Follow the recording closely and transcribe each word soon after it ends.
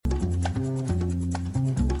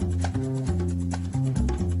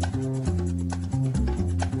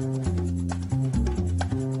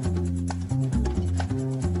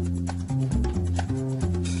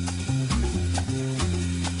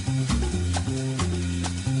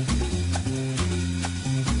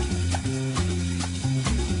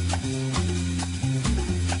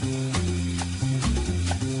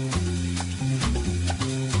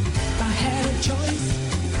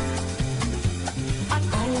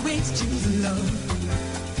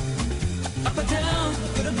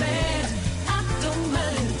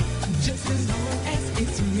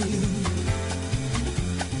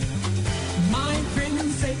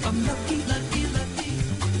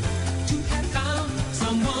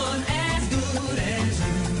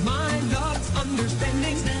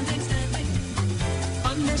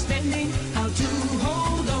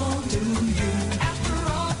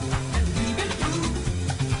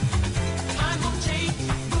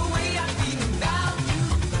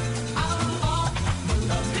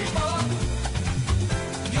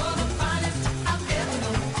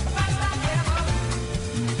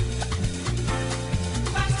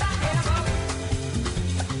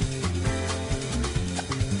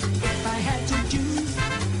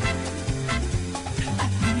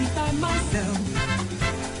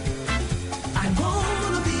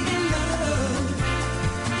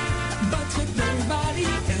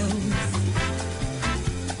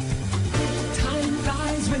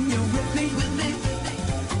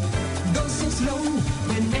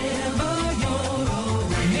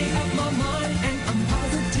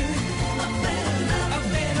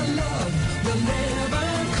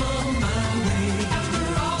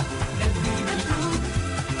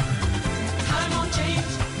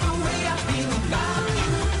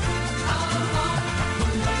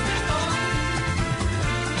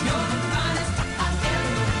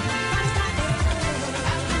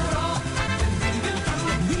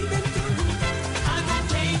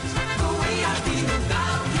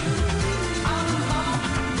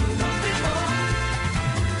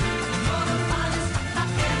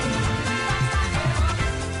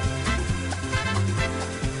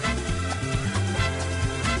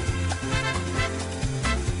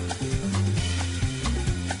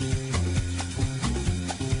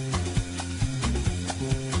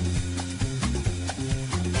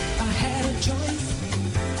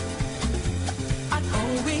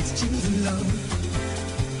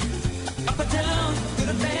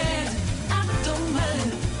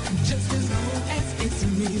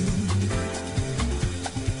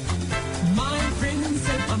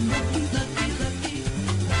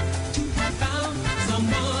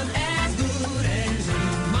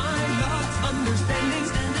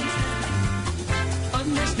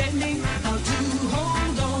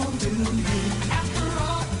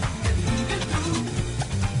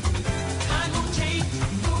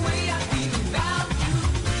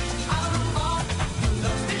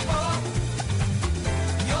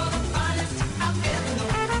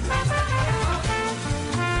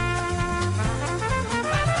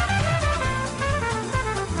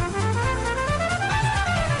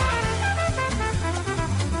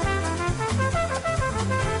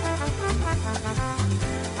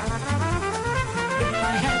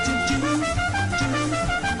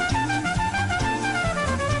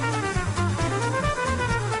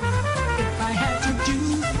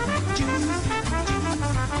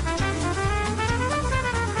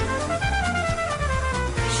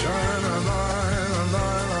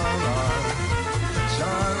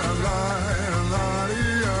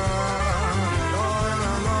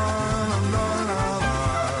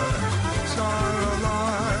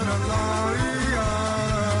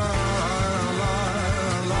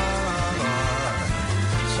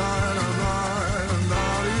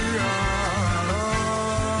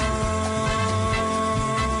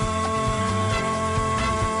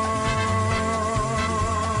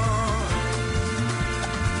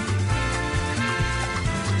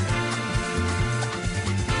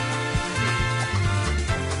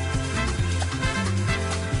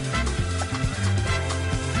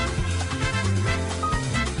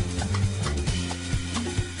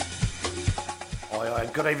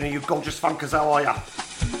Good evening, you gorgeous funkers, how are ya?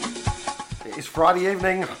 It is Friday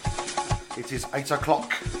evening, it is 8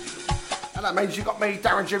 o'clock, and that means you got me,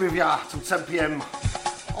 Darren G, with ya till 10 p.m,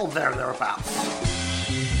 or there and thereabouts.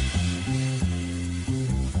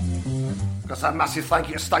 Got to say a massive thank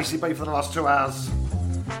you to Stacey B for the last 2 hours.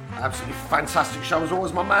 Absolutely fantastic show as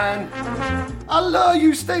always, my man. I love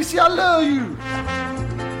you, Stacey, I love you.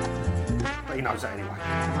 But he knows that anyway.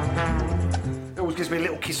 Always gives me a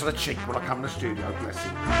little kiss on the cheek when I come in the studio, bless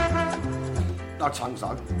him. No tongues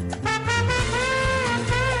though.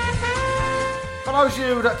 For those of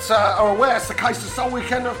you that are aware, it's the case of Soul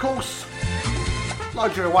Weekend, of course.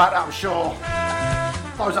 Loads of you are aware, I'm sure.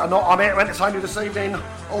 Those that are not, I'm here to entertain you this evening.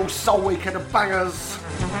 All Soul Weekend of bangers,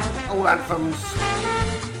 all anthems,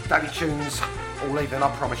 daddy tunes, all evening, I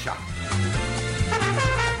promise you.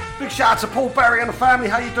 Big shout out to Paul Berry and the family.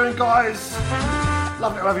 How you doing, guys?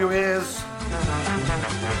 Lovely to have your ears.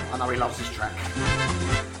 I know he loves this track.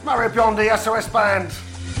 Mario Biondi, SOS Band.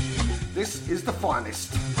 This is the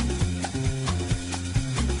finest.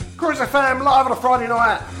 Cruise FM live on a Friday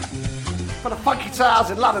night for the Funky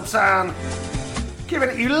Towers in London Town. Giving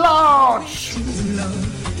it you large.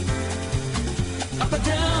 Up or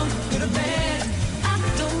down, good or bad, I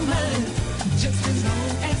don't mind, just as long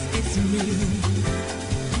as it's me.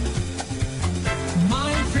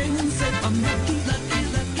 My friend said I'm lucky, lucky,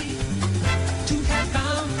 lucky to have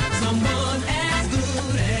found someone as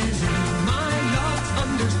good as you. My love's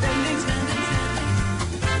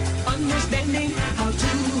understanding how to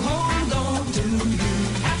hold on to you.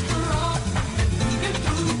 After all that we've been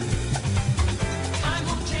through, I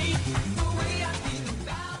won't change the way I feel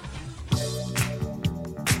about you.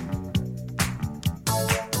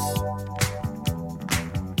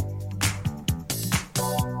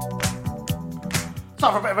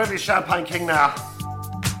 Time for a bit of English Champagne King now.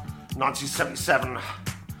 1977.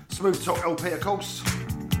 Smooth Talk LP, of course.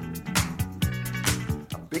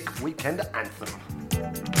 A big weekend anthem.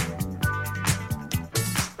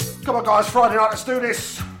 Come on, guys, Friday night, let's do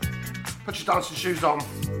this. Put your dancing shoes on.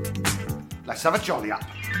 Let's have a jolly up.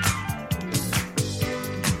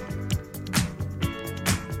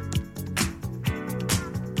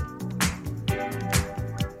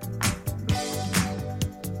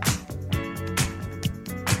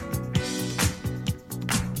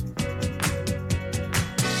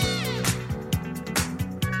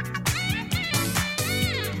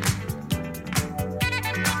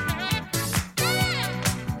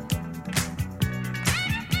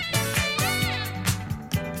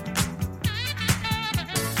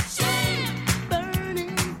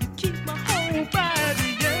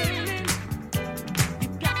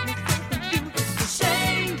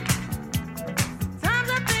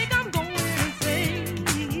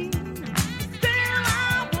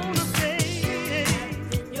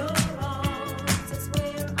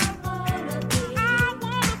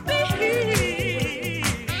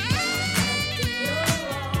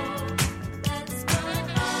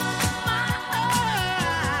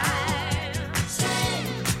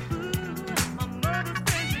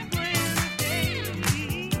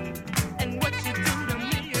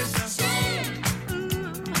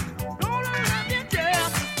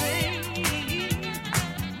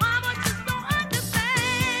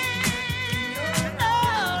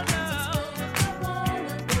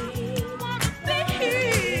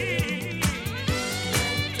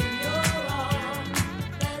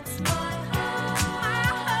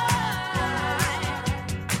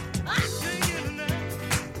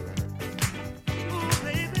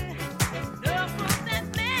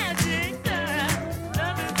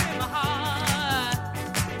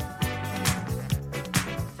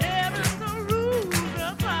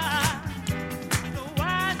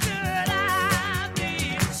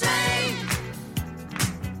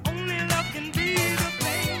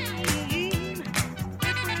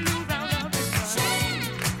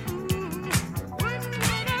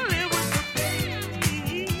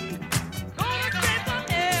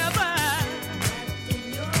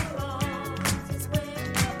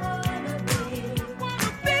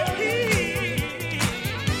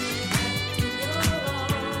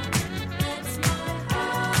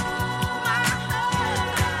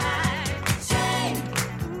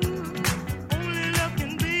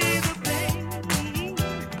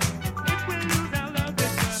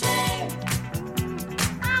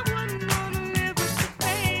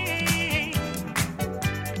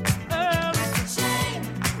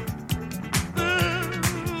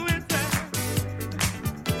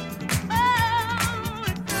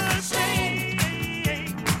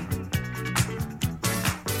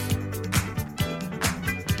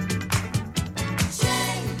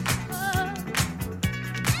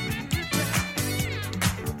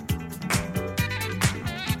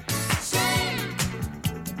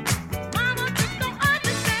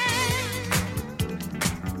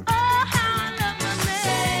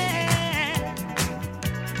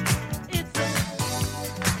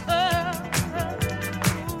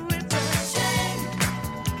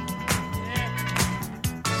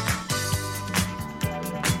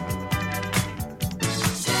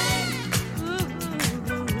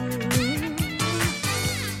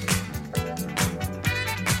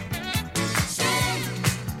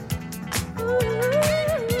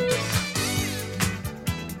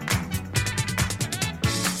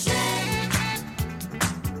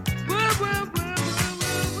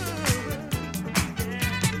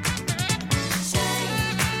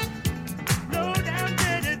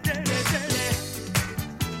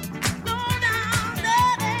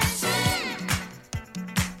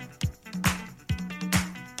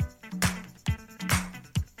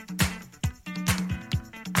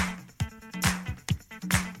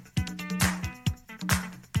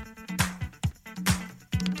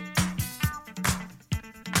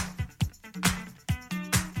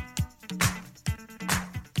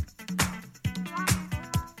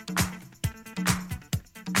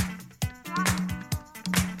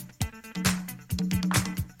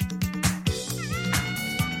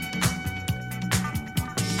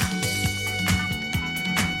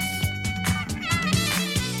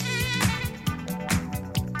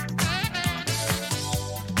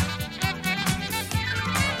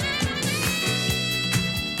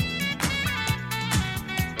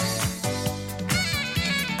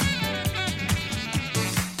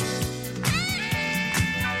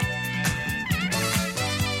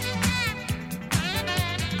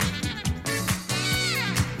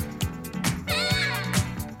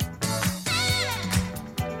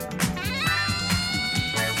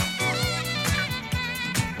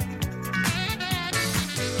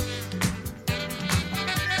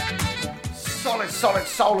 solid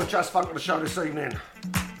soul of jazz funk on the show this evening.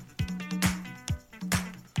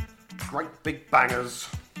 Great big bangers.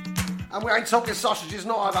 And we ain't talking sausages,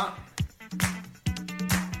 not either.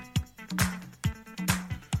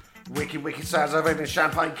 Wicked, wicked sounds of evening,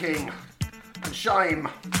 Champagne King and Shame.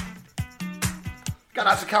 Going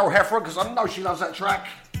out to Carol Heffron because I know she loves that track.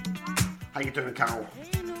 How you doing, Carol?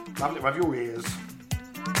 Lovely to have your ears.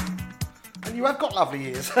 And you have got lovely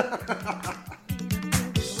ears.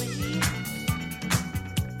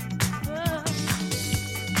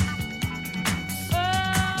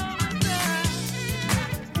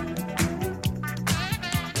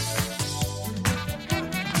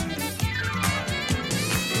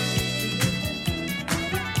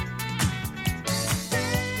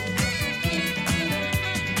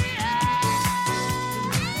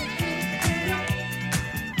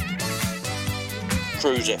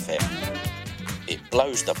 Cruise FM. It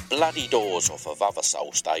blows the bloody doors off of other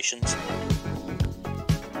soul stations.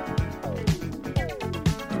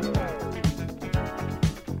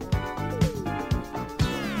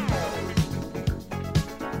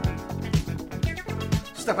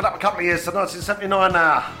 Stepping up a couple of years to 1979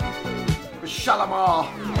 now. With Shalimar.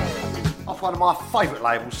 Off one of my favourite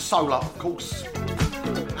labels, Solar, of course.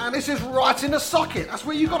 And this is right in the socket. That's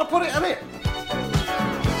where you got to put it, isn't it?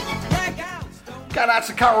 Going out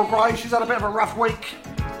to Carol Gray, she's had a bit of a rough week.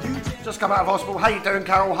 Just come out of hospital. How you doing,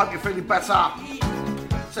 Carol? Hope you're feeling better.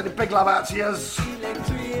 Sending big love out to yous.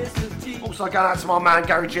 Also going out to my man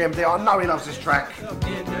Gary GMD. I know he loves this track.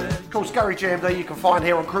 Of course, Gary GMD you can find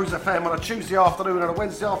here on Cruise FM on a Tuesday afternoon and a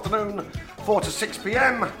Wednesday afternoon, 4 to 6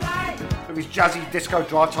 p.m. with his jazzy disco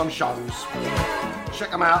drive time shows.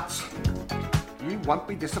 Check them out. You won't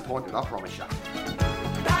be disappointed, I promise you.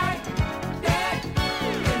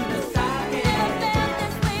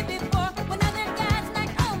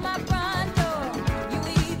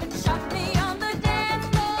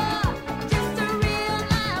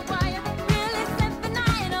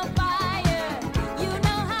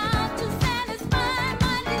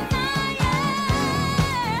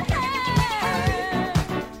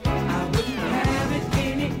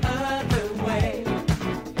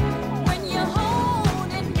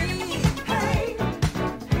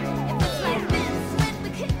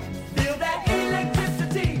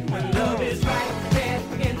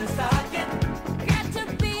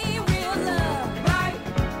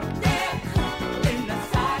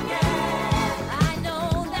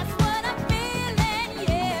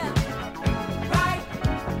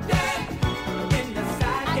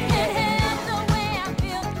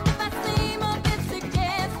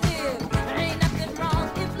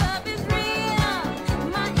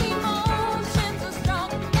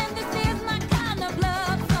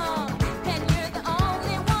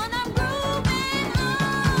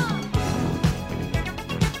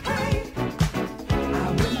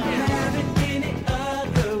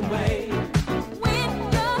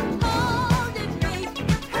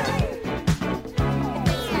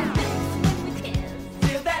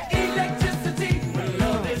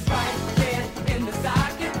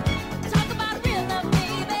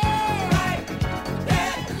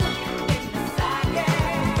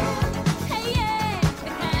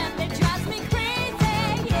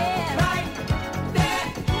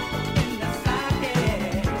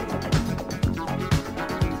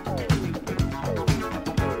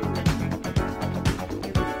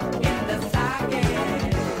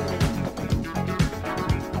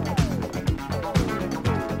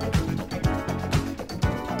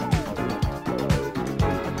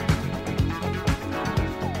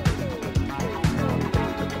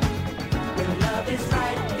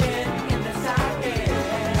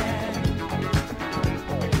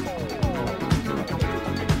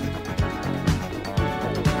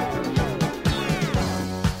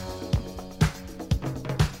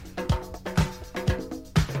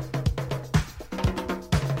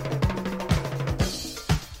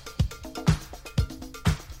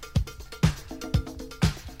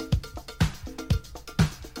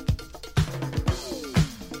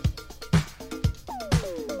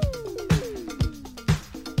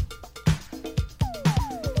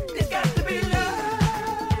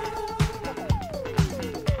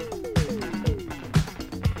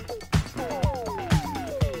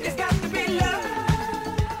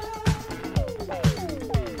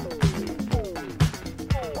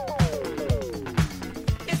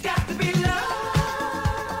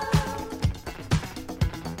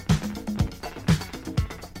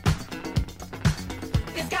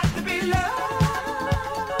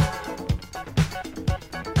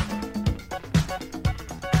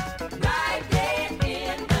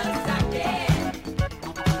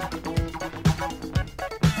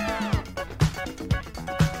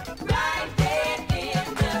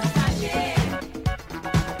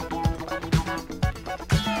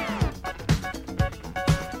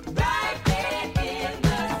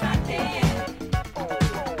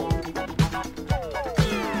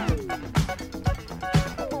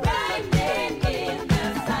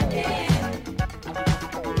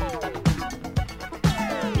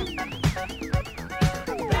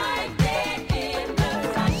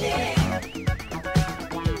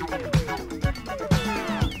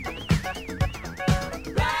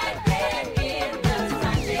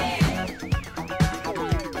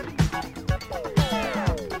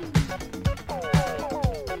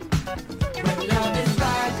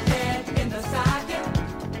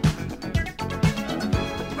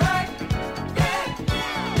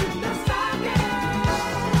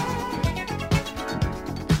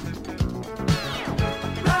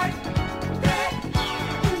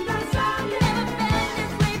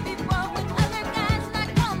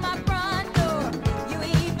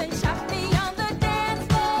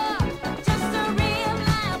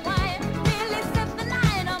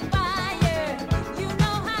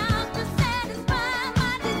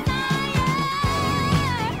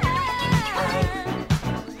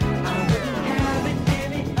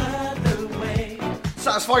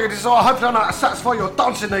 satisfy your desire. Hopefully I know how to satisfy your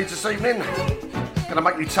dancing needs this evening. Gonna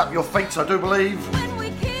make you tap your feet, I do believe.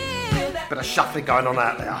 Bit of shuffling going on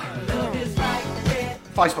out there.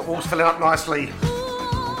 Facebook wall's filling up nicely.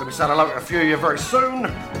 Gonna be saying hello to a few of you very soon.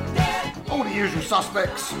 All the usual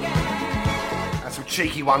suspects. And some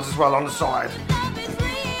cheeky ones as well on the side.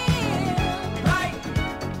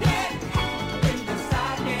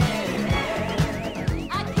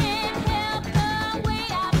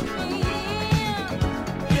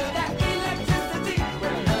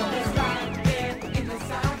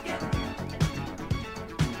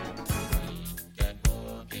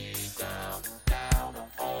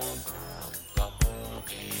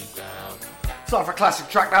 Time for a classic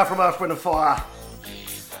track now from Earth, Wind & Fire.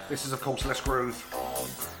 This is, of course, Let's Groove.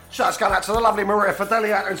 Shouts going out to the lovely Maria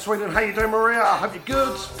Fideli out in Sweden. How you doing, Maria? I hope you're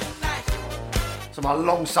good. To my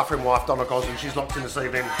long-suffering wife, Donna Gosling. She's locked in this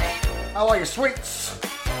evening. How are you, sweets?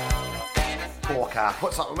 Poor cat.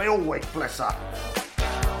 Puts up with me all week, bless her.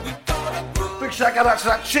 Big shout out to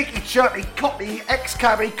that cheeky, chirpy, cockney,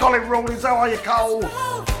 ex-cabbie, Colin Rawlings. How are you, Cole?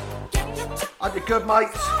 Hope you're good, mate.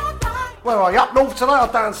 Where are you? Up north today or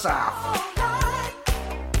down south?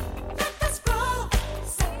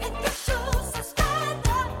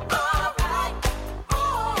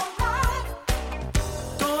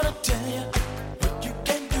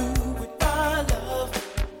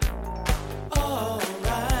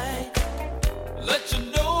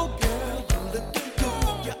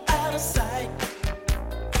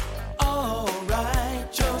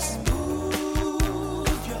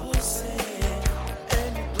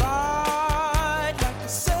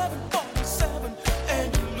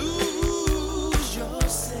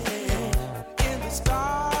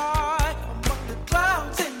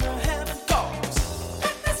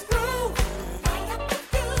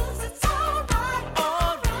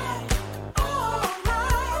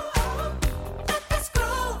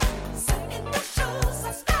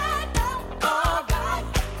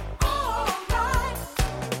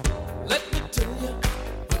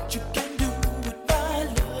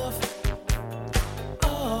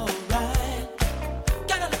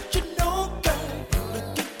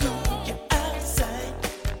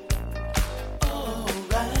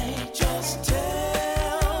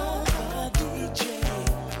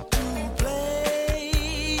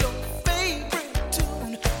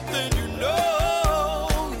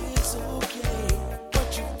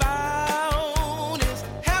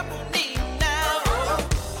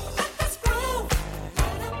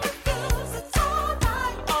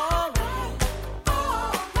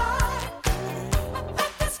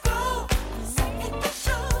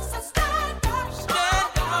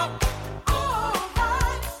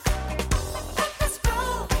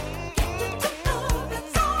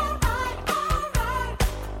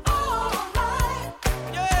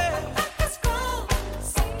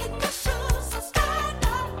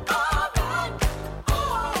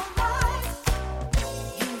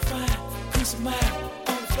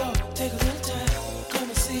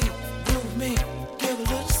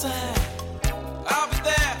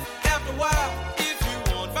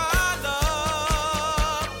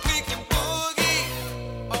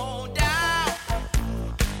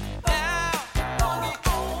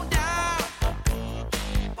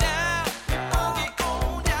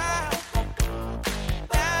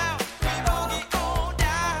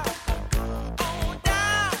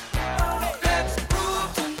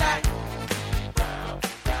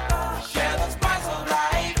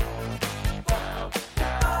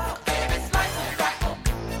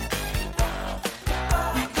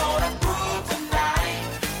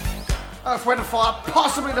 Earth, Wind & Fire,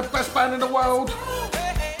 possibly the best band in the world.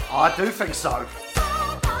 I do think so.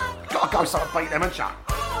 Gotta go start beat them and chat.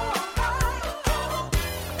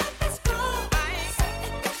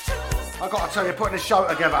 I gotta tell you, putting this show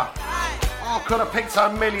together, I could have picked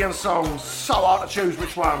a million songs. So hard to choose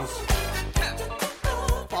which ones.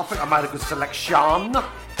 But I think I made a good selection.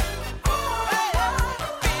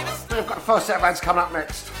 We've got the first set of bands coming up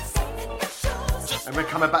next. And we're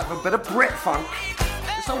coming back with a bit of Brit funk.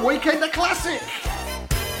 It's a Weekender classic.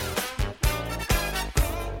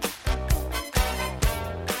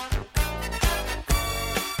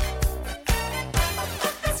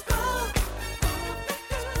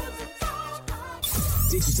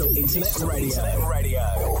 Digital Internet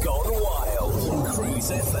Radio. Gone wild on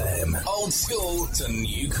Cruise FM. Old school to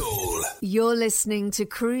new cool. You're listening to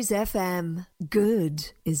Cruise FM.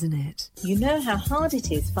 Good, isn't it? You know how hard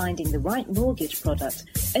it is finding the right mortgage product,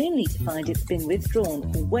 only to find it's been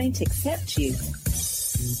withdrawn or won't accept you.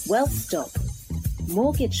 Well, stop.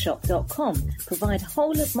 MortgageShop.com provide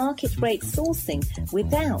whole-of-market rate sourcing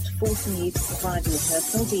without forcing you to provide your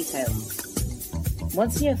personal details.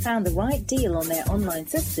 Once you have found the right deal on their online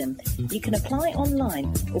system, you can apply online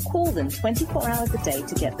or call them 24 hours a day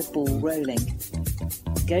to get the ball rolling.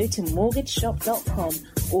 Go to mortgageshop.com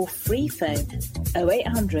or free phone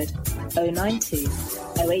 0800 092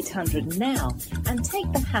 0800 now and take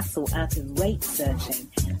the hassle out of rate searching.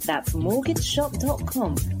 That's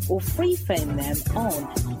mortgageshop.com or free phone them on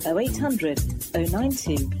 0800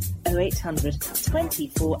 092 0800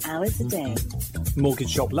 24 hours a day. Mortgage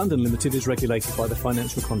Shop London Limited is regulated by the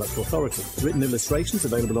Financial Conduct Authority. Written illustrations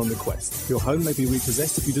available on request. Your home may be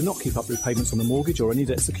repossessed if you do not keep up repayments on the mortgage or any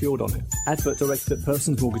debt secured on it. Advert directed at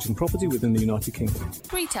persons mortgaging property within the United Kingdom.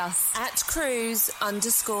 Tweet us at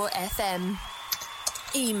cruise_FM.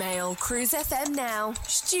 Email cruisefm now,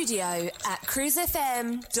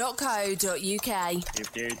 studio@cruisefm.co.uk.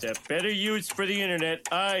 If there's a better use for the internet,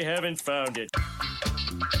 I haven't found it.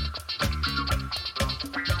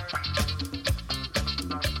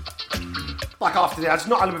 Back after the ads,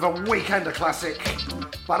 not only with a Weekender classic,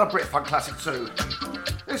 but a Britfunk classic too.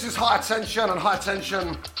 This is High Tension and High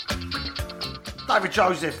Tension. David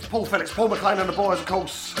Joseph, Paul Phillips, Paul McLean and the boys, of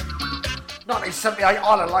course. 1978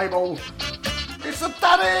 Island label. It's a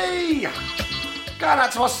daddy! Going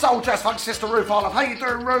out to my soul jazz funk sister Ruth Olive. How you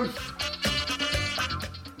doing, Ruth?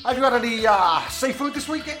 Have you had any seafood this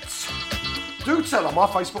week yet? Do tell on my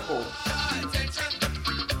Facebook wall.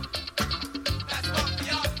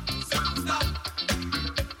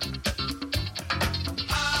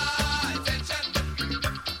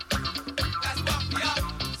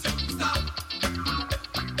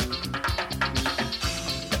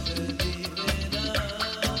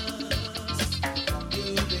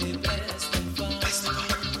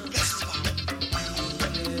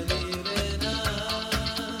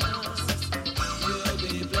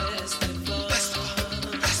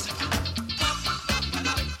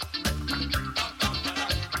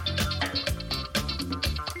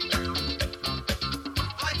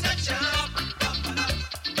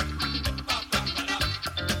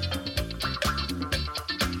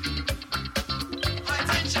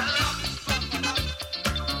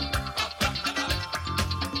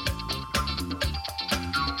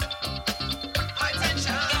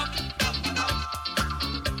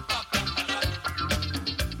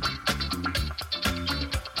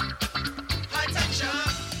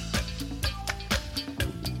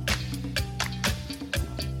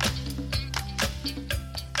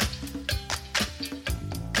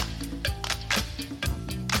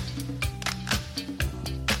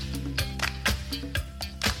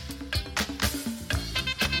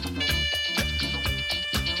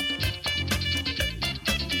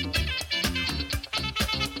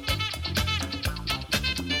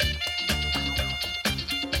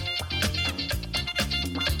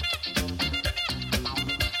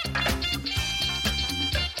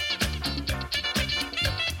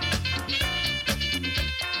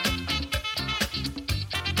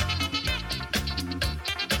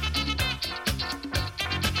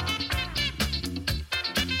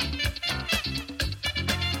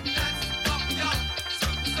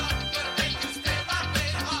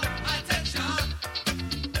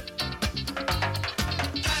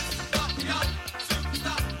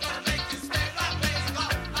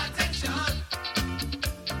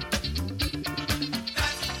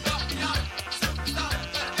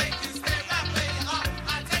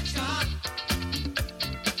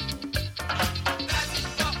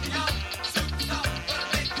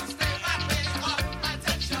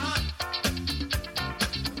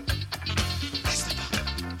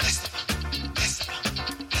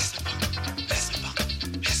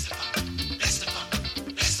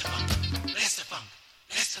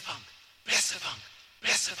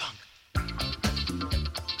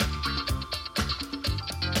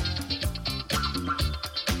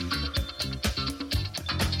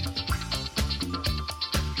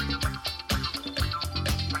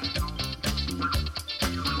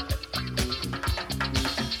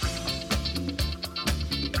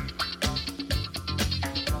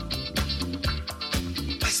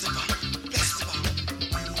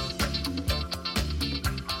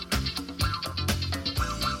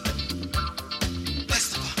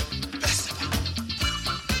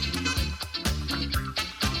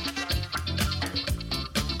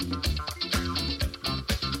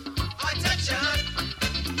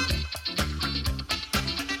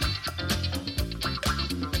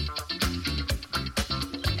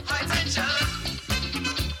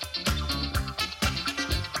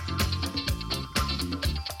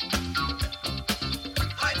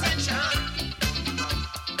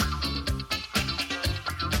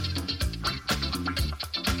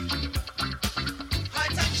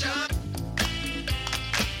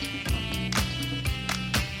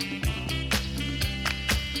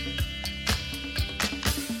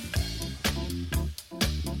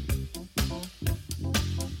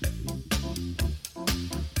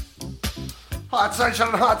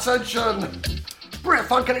 High attention. Brit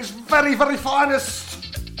Funk at its very, very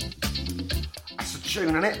finest. That's a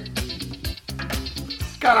tune, isn't it?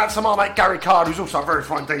 Going out to my mate Gary Card, who's also a very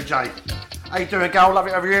fine DJ. How you doing, Gal? Love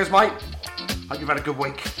it over years, mate. Hope you've had a good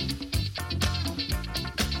week.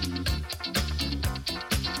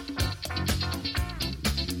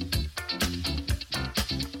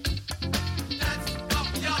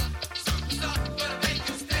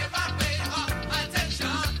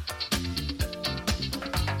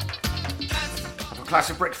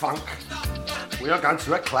 Classic Brit Funk. We are going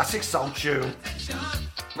to a classic soul tune.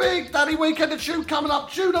 Big Daddy Weekend of tune coming up.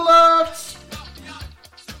 Tune alerts.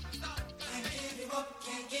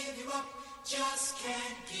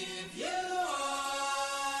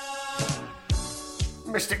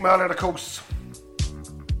 Mystic Merlin, of course.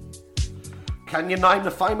 Can you name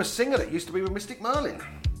the famous singer that used to be with Mystic Merlin?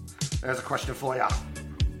 There's a question for you.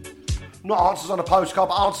 Not answers on a postcard,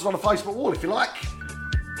 but answers on a Facebook wall, if you like.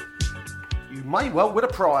 You may well win a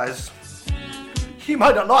prize. You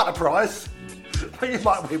may not like the prize, but you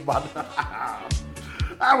might win one.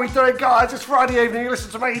 How we doing, guys? It's Friday evening. You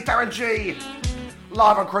listen to me, Darren G,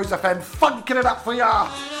 live on Cruise FM, funking it up for ya.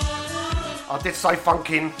 I did say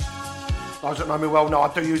funking. Those that know me well know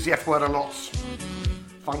I do use the F word a lot.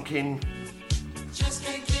 Funking.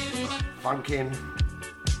 Funking.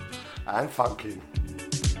 And funking.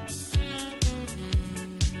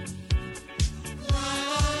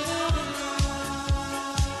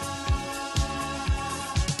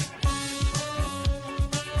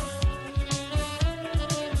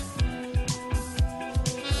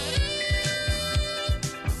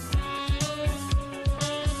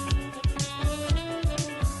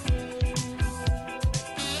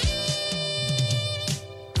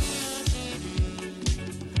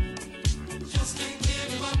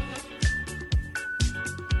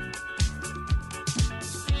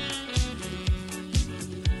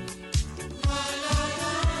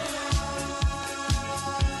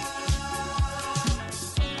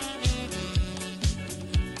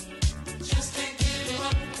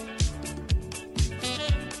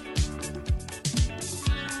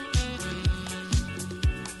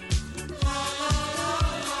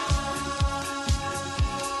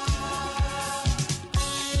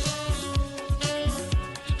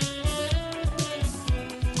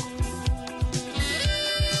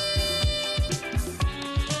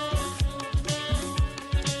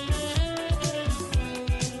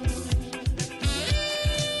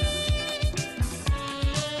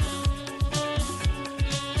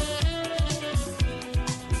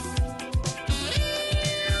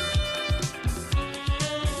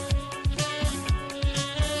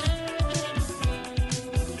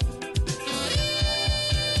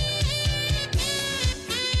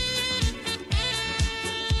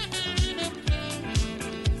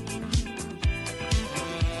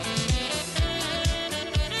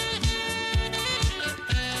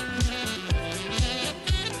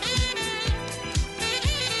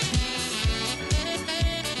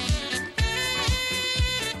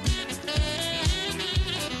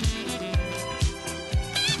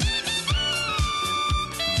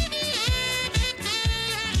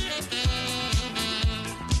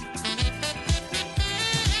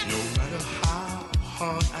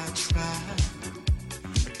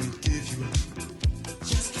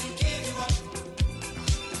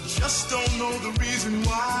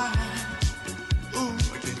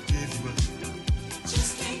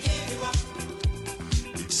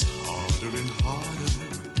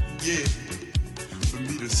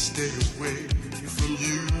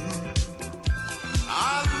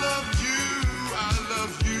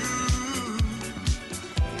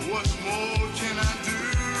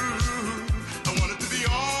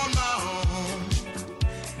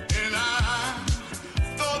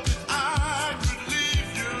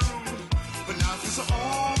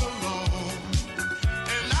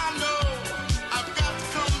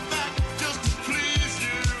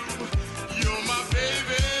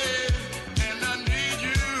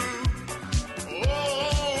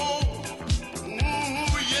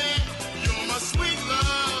 Sweet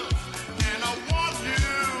love.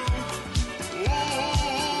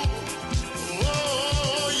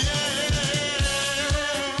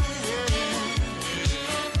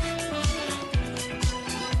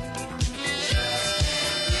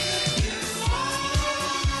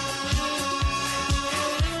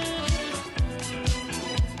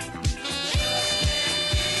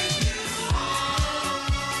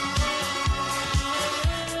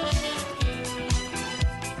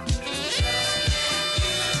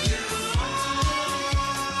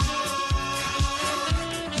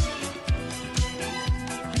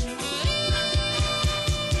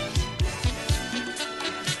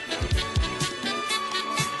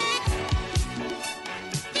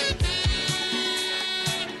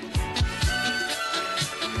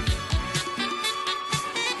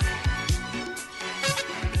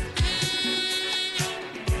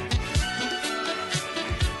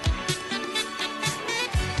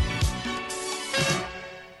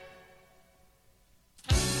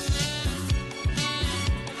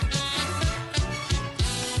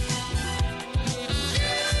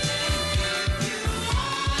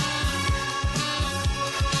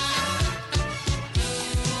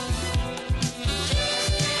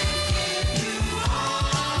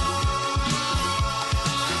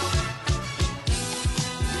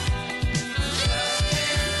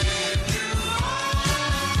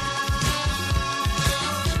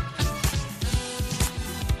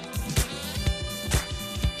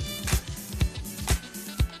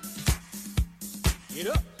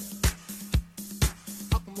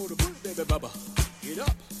 And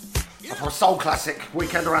for a soul classic,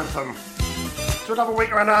 Weekender Anthem. To another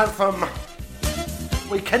Weekender Anthem.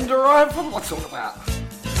 Weekender Anthem? What's it all about?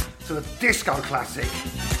 To the disco classic.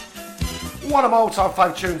 One of my all-time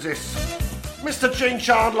favourite tunes, this. Mr. Gene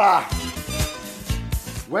Chandler.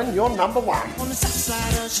 When you're number one.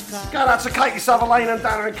 Going out to Katie Sutherland and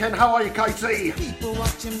Dana and Ken. How are you, Katie?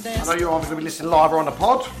 I know you're obviously listening live or on the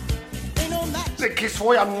pod. Big kiss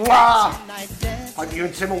for you. Mwah. Hope you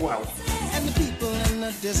and Tim are well. And the people in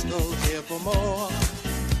the disco here for more. All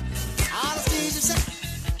the stage is set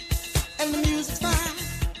and the music's fine.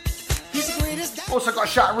 He's the greatest guy. Also got a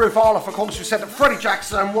shout out Ruth Arloff, of course, who said that Freddie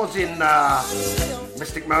Jackson was in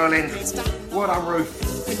Mystic Merlin. Well done, Ruth.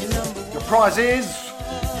 Your prize is...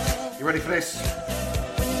 You ready for this?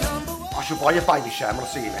 I shall buy you Baby Sham. I'll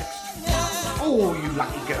see you next. Oh, you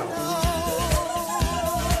lucky girl.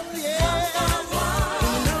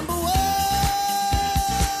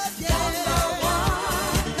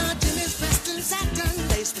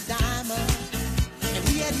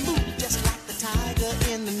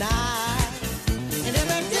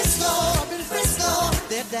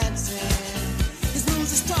 Dancing. His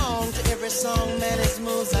moves are strong to every song, man, his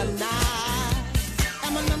moves are nice.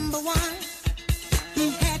 I'm a number one,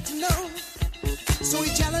 he had to know. So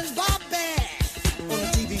he challenged Bob Bear on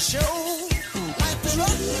a TV show. Life is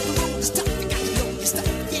rough, the road is tough, you got to know your stuff,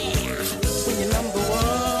 yeah. When you're number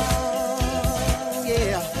one,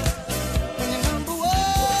 yeah. When you're number one,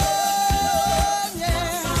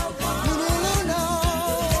 yeah. No,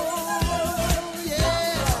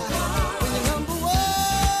 yeah. When you're number one.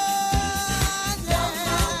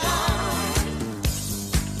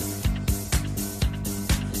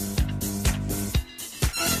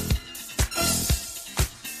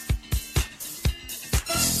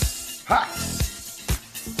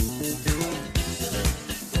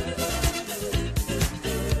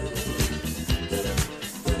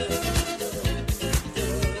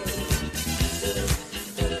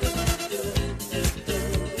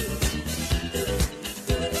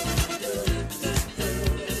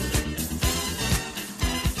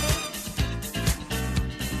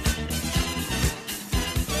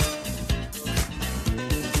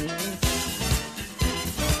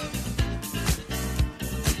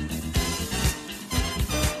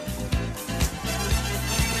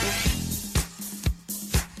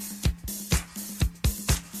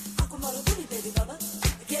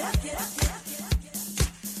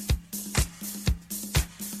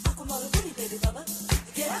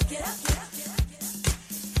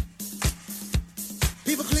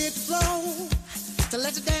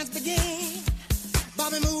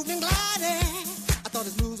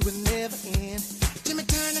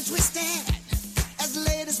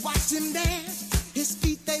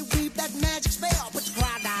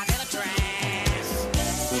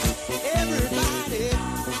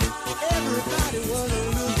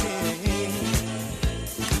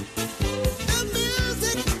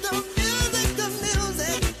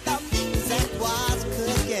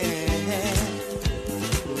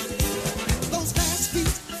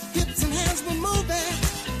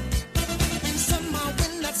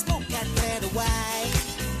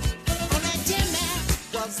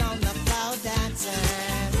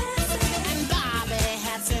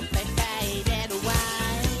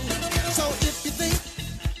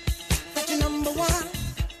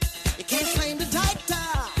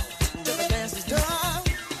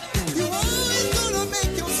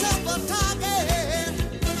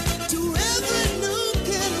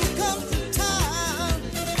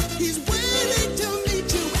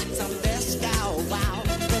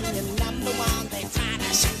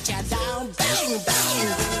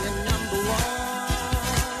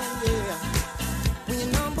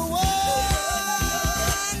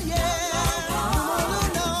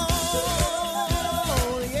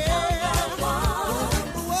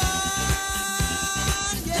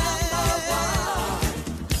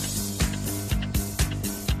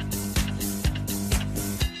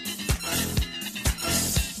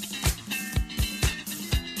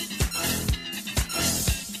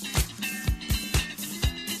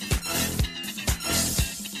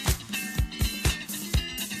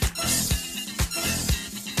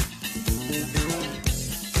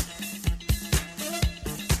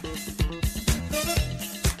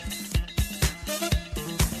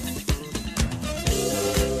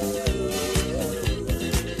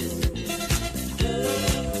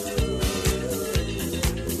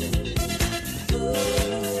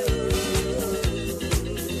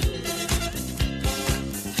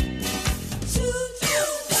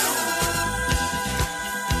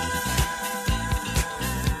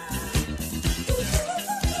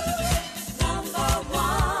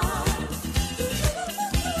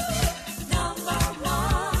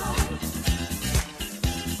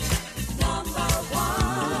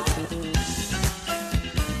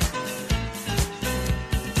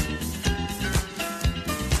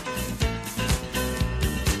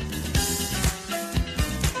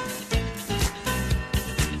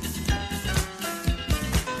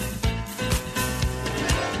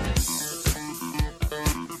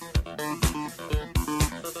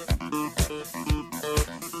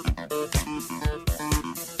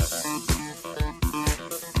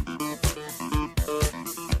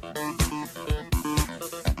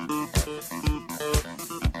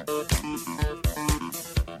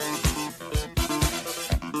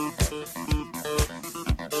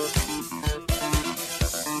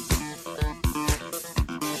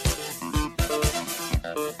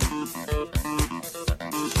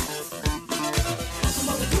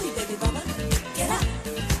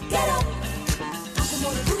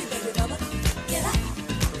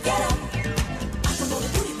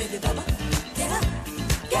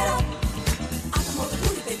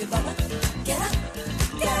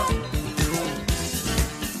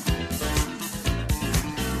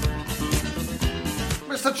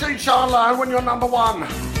 Mr. G. Chandler, when you're number one.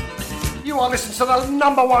 You are listening to the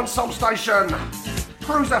number one soul station,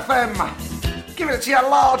 Cruise FM. Giving it to you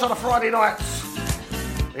large on a Friday night.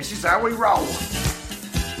 This is how we roll.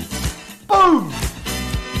 Boom!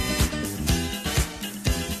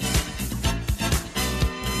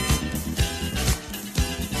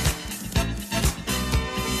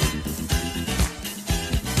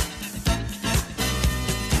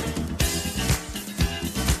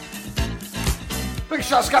 Big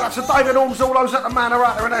shouts go out to David Orms, all those at the Manor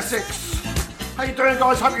out there in Essex. How you doing,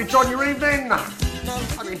 guys? Hope you enjoyed your evening.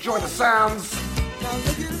 Hope you enjoyed the sounds.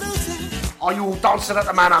 Are you all dancing at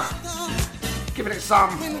the Manor? Giving it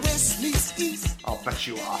some. I'll bet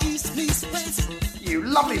you are. You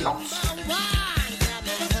lovely lots.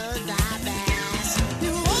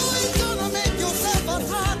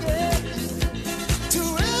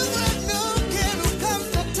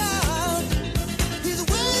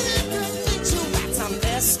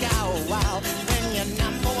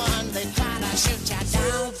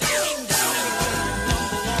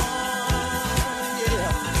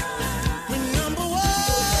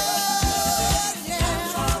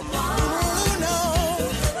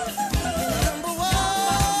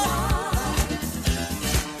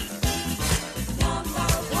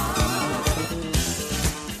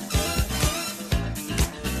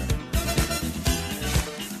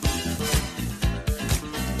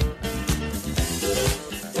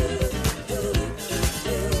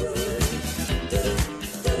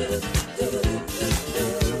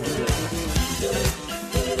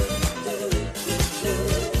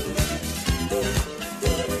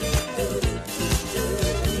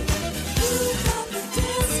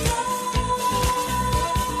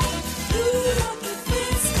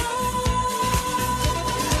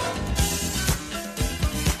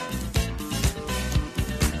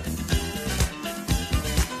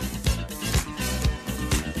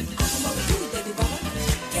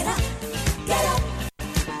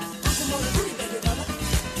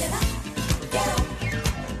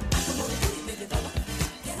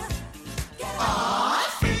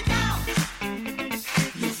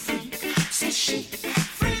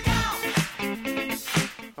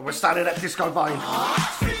 Standing at Disco Vein.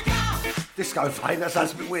 Disco Vein, that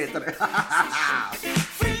sounds a bit weird, doesn't it?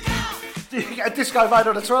 Do you get a Disco Vein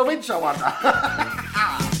on a 12-inch, I wonder?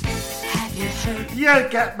 Have you heard? You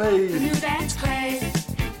get me. The new dance craze.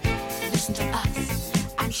 Listen to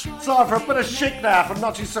us. I'm sure. Time for a bit of chic now from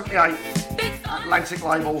 1978. Atlantic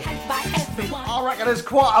label. I reckon there's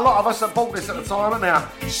quite a lot of us that bought this at the time, isn't there?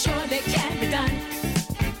 Sure they can be done.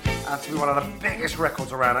 That's to be one of the biggest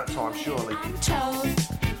records around that time, surely. I'm told.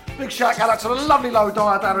 Big shout out to the lovely Low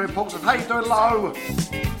Dyer down here in Portsmouth. How you doing, Low?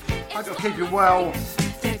 Hope you're keeping well.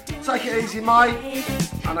 Take it easy, mate.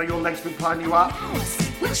 I know your leg's been playing you up.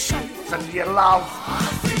 Sending you love.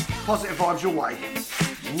 Positive vibes your way.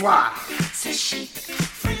 Mwah.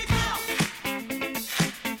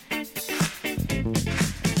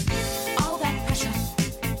 All that pressure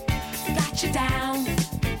got you down.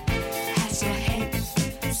 Has your head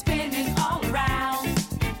spinning all around.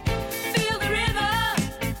 Feel the rhythm,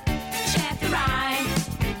 chant the rhyme.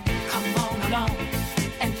 Come on along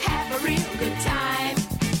and have a real good time.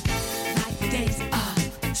 Like the days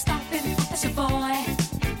of stomping as a boy.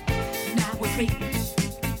 Now we're free.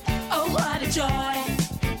 Oh, what a joy.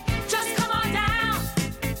 Just come on down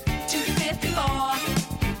to the 5th floor.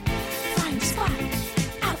 Find a spot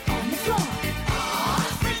out on the floor.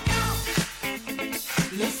 Freak out.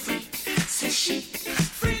 Le freak, c'est chic.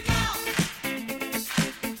 Freak out.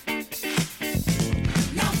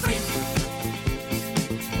 Now freak.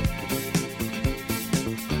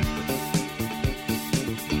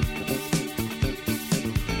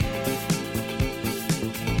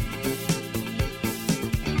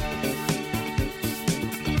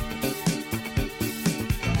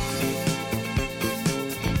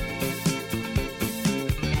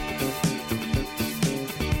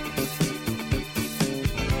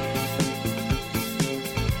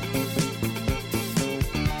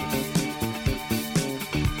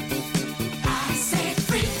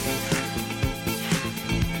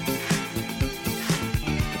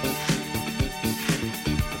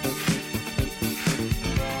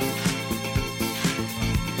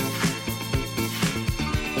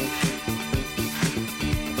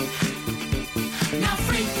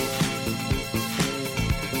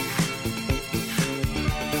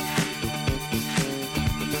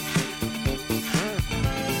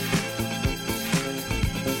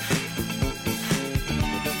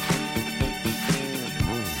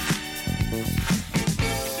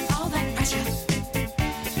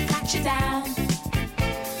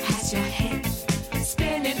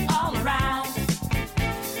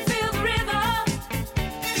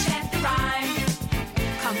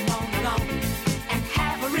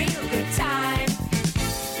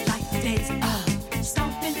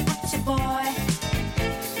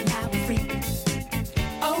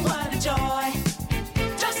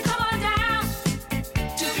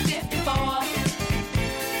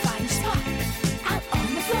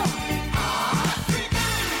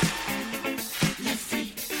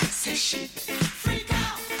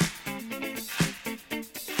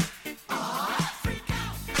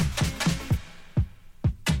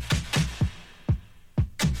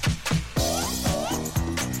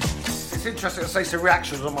 interesting to see some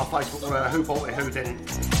reactions on my Facebook where who bought it, who didn't.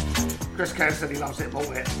 Chris Cairn said he loves it, bought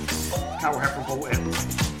it. Carol Heffron bought it.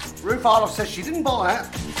 Ruth Arloff says she didn't buy it,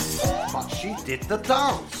 but she did the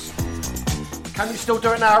dance. Can you still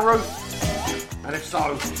do it now, Ruth? And if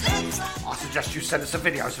so, I suggest you send us a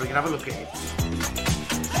video so we can have a look at it.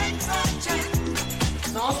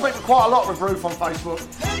 Now, I speak quite a lot with Ruth on Facebook,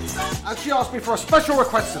 and she asked me for a special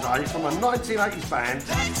request today from a 1980s band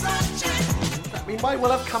that we may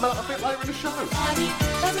well have come out a bit later in the show.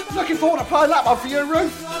 Looking forward to playing that one for you,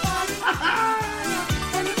 Ruth.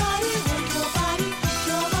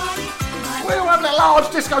 We'll have a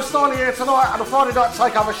large disco style here tonight on a Friday night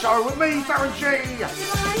takeover show with me, Darren G.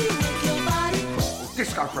 Well,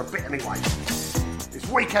 disco for a bit anyway. It's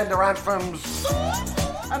Weekender anthems.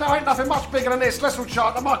 And there ain't nothing much bigger than this. Let's all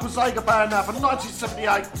chart the Michael Zager band now from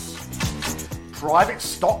 1978's Private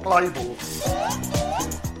Stock label.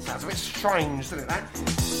 Sounds a bit strange, doesn't it, that?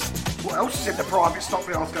 What else is in the Private Stock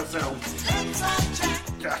we ask ourselves?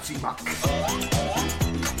 Dirty muck.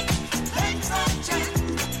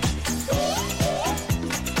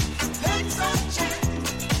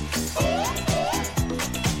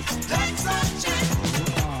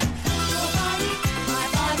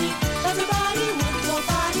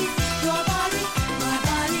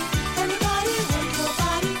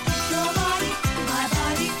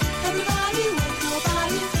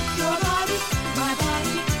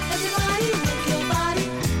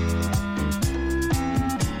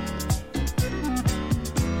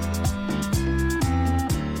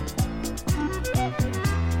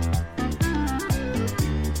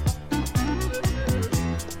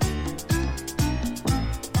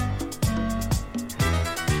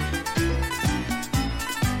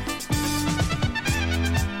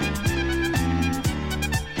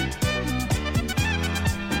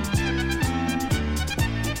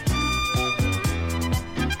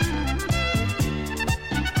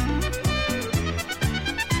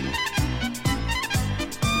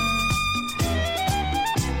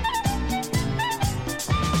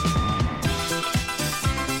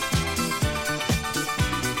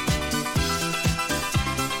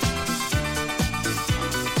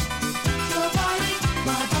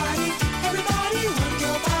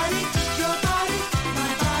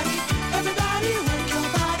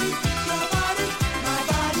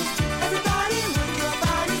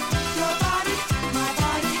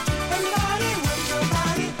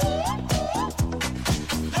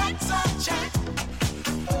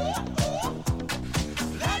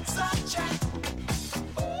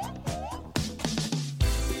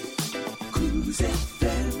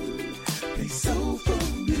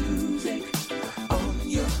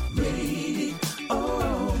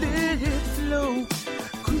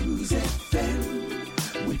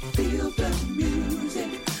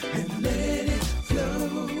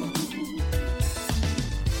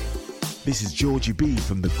 This is Georgie B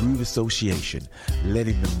from the Groove Association,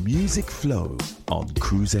 letting the music flow on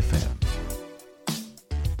Cruise FM.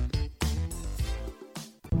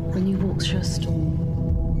 When you walk through a storm,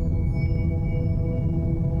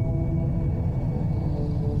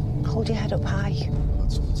 hold your head up high.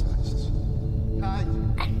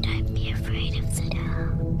 And don't be afraid of the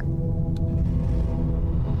dark.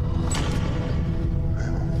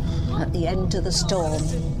 At the end of the storm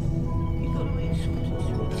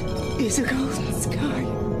is a golden sky.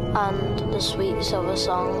 And the sweet silver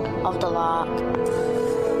song of the lark.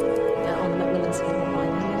 On Macmillan's Hill.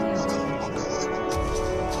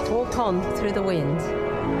 Walk on through the wind.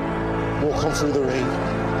 Walk on through the rain.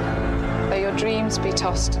 May your dreams be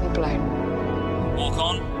tossed and blown. Walk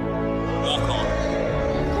on. Walk on.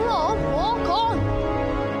 Come on, walk on.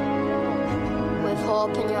 With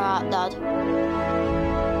hope in your heart, Dad.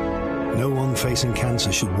 No one facing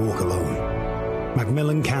cancer should walk alone.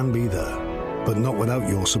 Macmillan can be there, but not without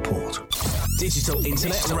your support. Digital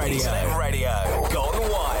Internet Radio. Gone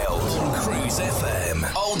wild. Cruise FM.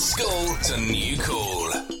 Old school to new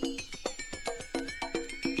cool.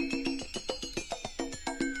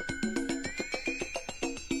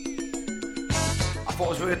 I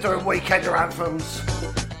thought as we were doing Weekender anthems,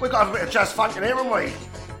 we got a bit of jazz funk in here, haven't we?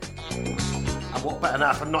 And what better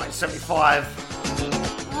now from 1975?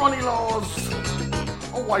 Ronnie Laws,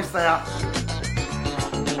 always there.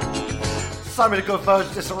 So many good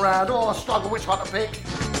versions this around. Oh, I struggle which one to pick. I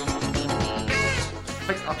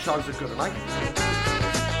think I chose a good one, eh?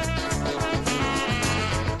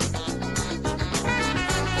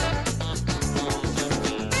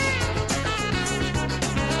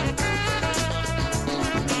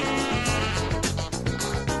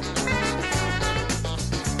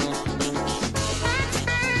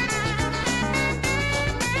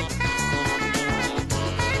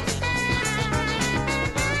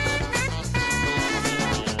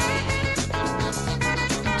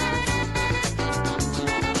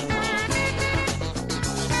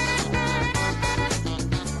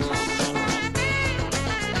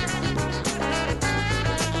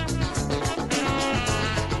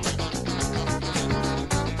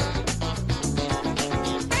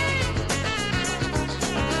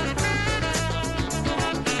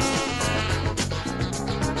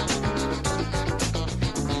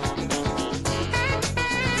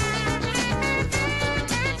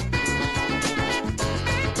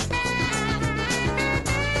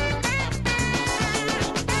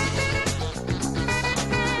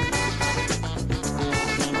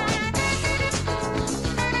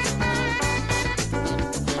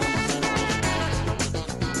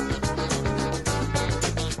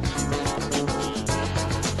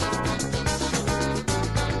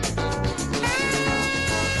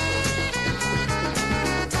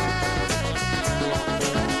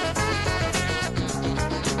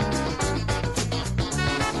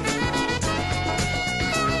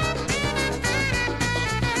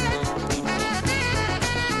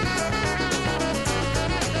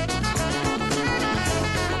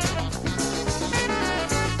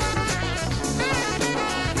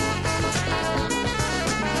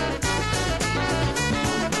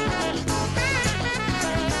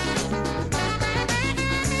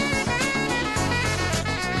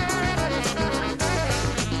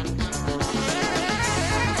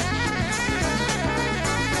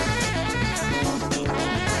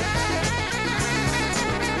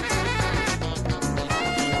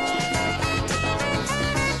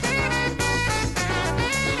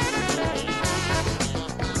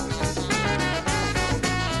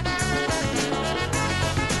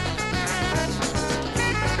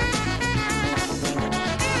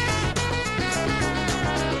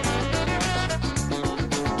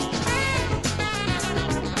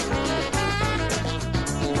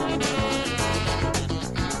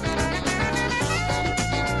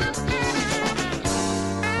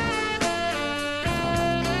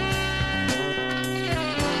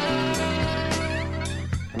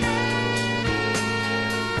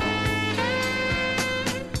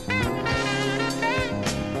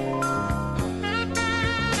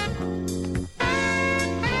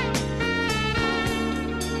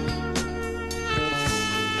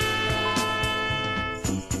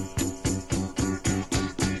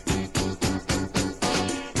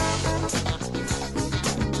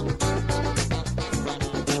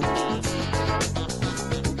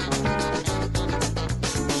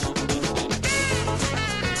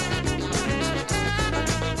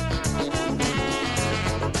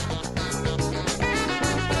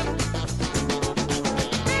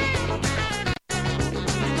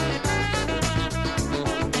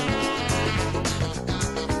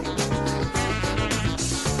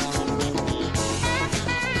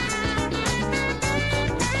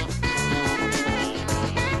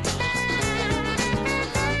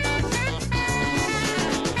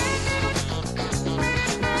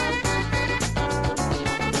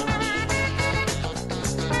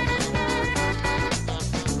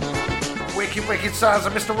 wicked, wicked sounds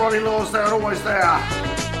of Mr. Ronnie Laws there and always there.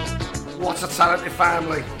 What a talented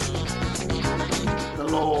family. The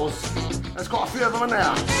Laws. There's got a few of them in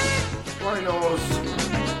there. Ronnie Laws,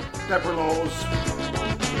 Deborah Laws,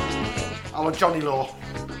 oh, and Johnny Law.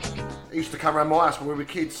 He used to come around my house when we were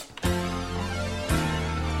kids.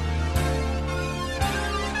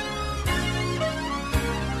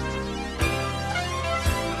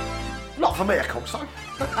 Not for me, of course, though.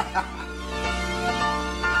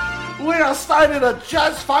 We are staying in a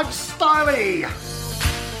jazz funk styley.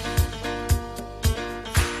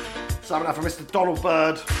 Something out from Mr. Donald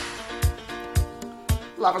Byrd.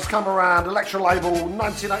 Lovers Come Around, Electra label,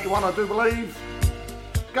 1981, I do believe.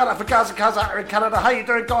 Going out for Gaz and Kaz out here in Canada. How you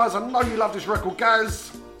doing, guys? I know you love this record,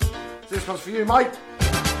 Gaz. This one's for you, mate.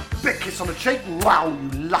 Big kiss on the cheek. Wow, you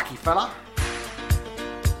lucky fella.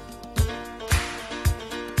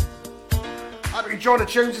 Hope you enjoyed the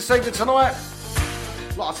tunes this evening tonight.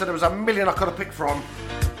 Like I said, there was a million I could have picked from.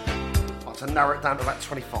 I'd like to narrow it down to about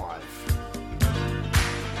 25.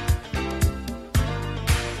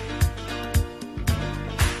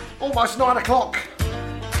 Almost 9 o'clock.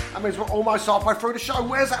 That means we're almost halfway through the show.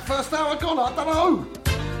 Where's that first hour gone? I don't know.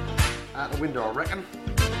 Out the window, I reckon.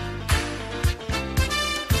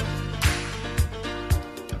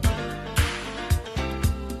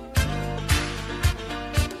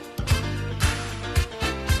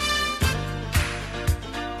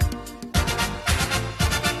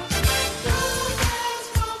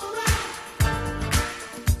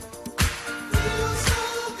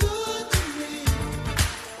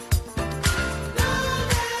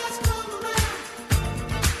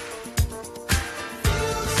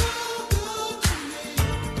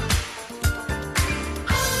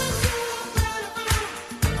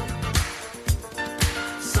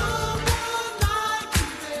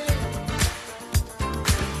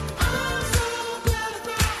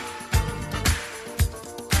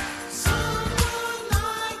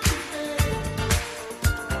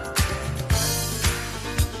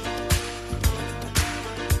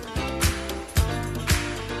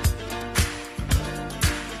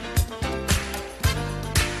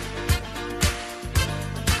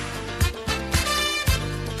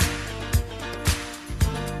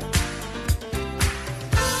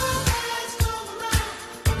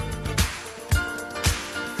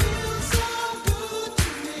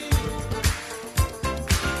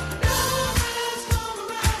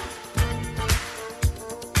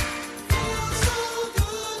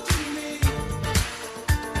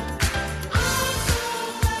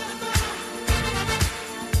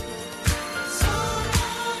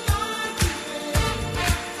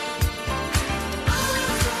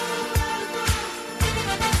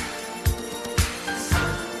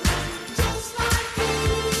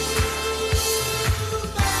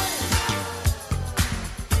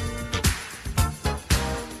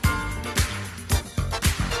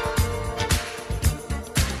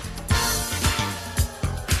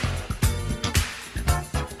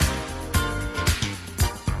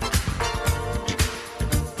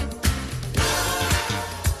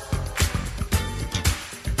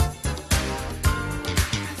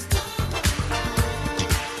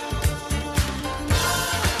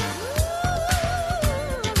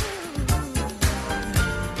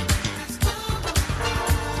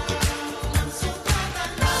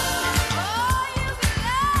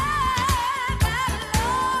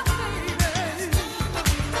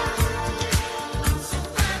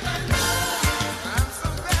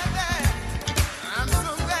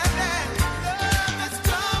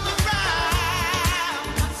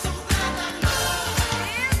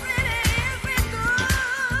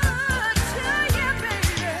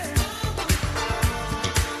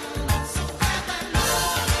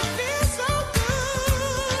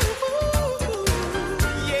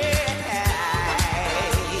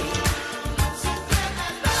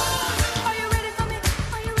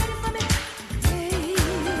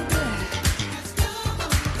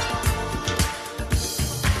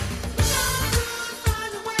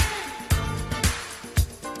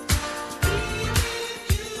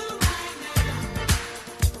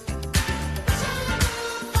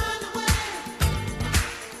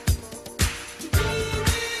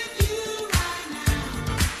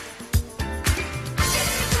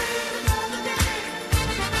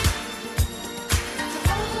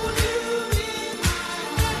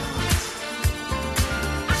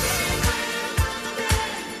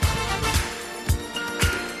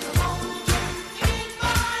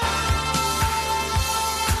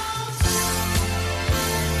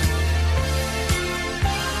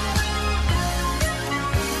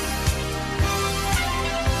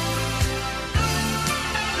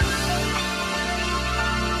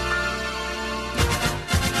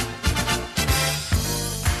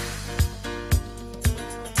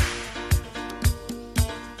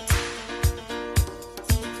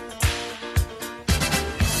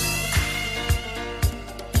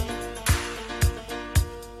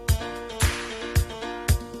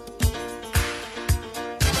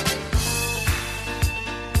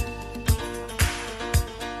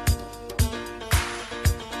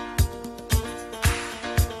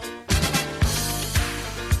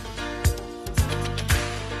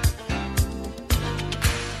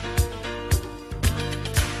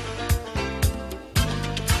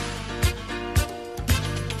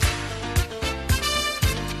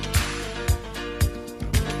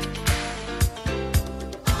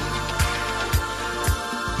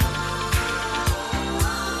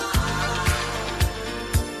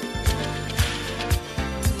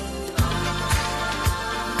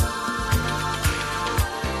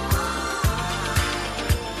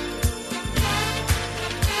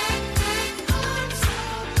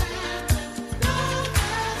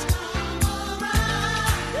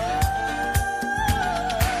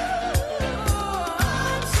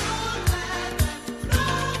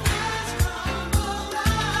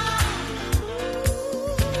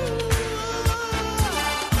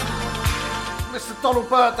 Donald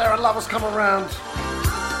Byrd there and Lovers Come Around.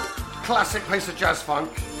 Classic piece of jazz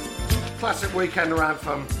funk. Classic weekender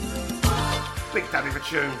anthem. Big Daddy of a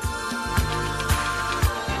tune.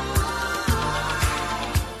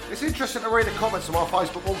 It's interesting to read the comments on my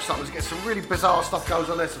Facebook wall sometimes. You get some really bizarre stuff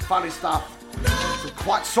goes on there, some funny stuff. Some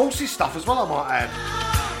quite saucy stuff as well, I might add.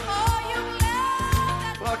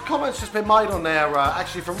 Well, a comment's just been made on there,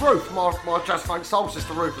 actually from Ruth, my jazz funk soul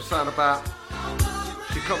sister Ruth was saying about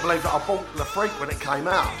she couldn't believe that I bought The Freak when it came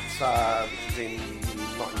out, which was in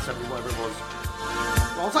 1970, whatever it was.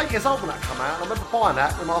 Well, I was 8 years old when that came out, and I remember buying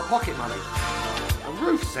that with my pocket money. And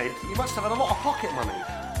Ruth said, you must have had a lot of pocket money.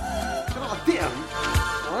 You know, I didn't.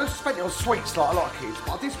 I spent it on sweets like a lot of kids,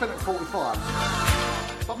 but I did spend it on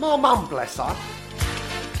 45s. But my mum, bless her,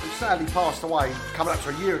 who sadly passed away, coming up to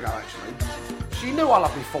a year ago actually, she knew I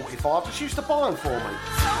loved me 45s and she used to buy them for me.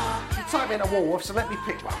 She'd take me to Woolworths and let me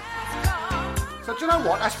pick one. So do you know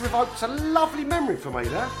what? That's revoked a lovely memory for me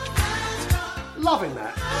there. Loving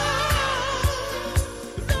that.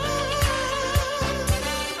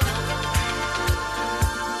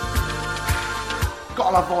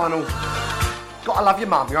 Gotta love vinyl. Gotta love your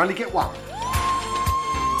mum, you only get one.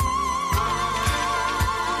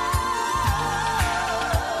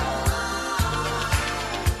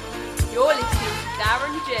 You're listening to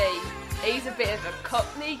Darren G. He's a bit of a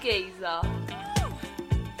Cockney geezer.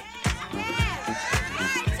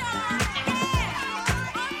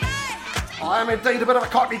 I am indeed a bit of a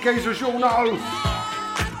Cockney geezer, as you all know. And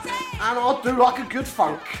I do like a good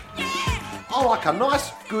funk. I like a nice,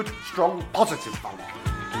 good, strong, positive funk.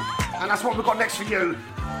 And that's what we've got next for you.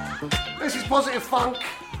 This is Positive Funk.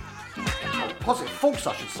 Or Positive Force,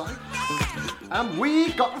 I should say. And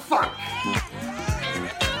we got the funk.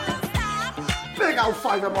 Big old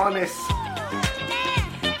favour of mine, this.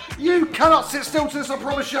 You cannot sit still to this, I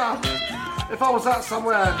promise you. If I was out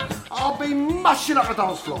somewhere, I'll be mushing up the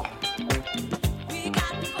dance floor.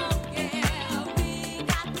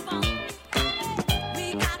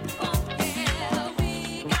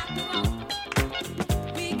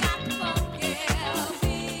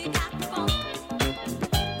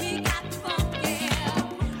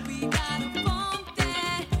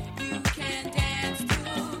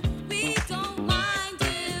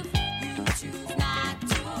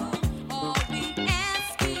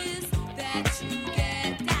 That you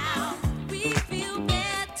get down, we feel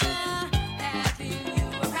better.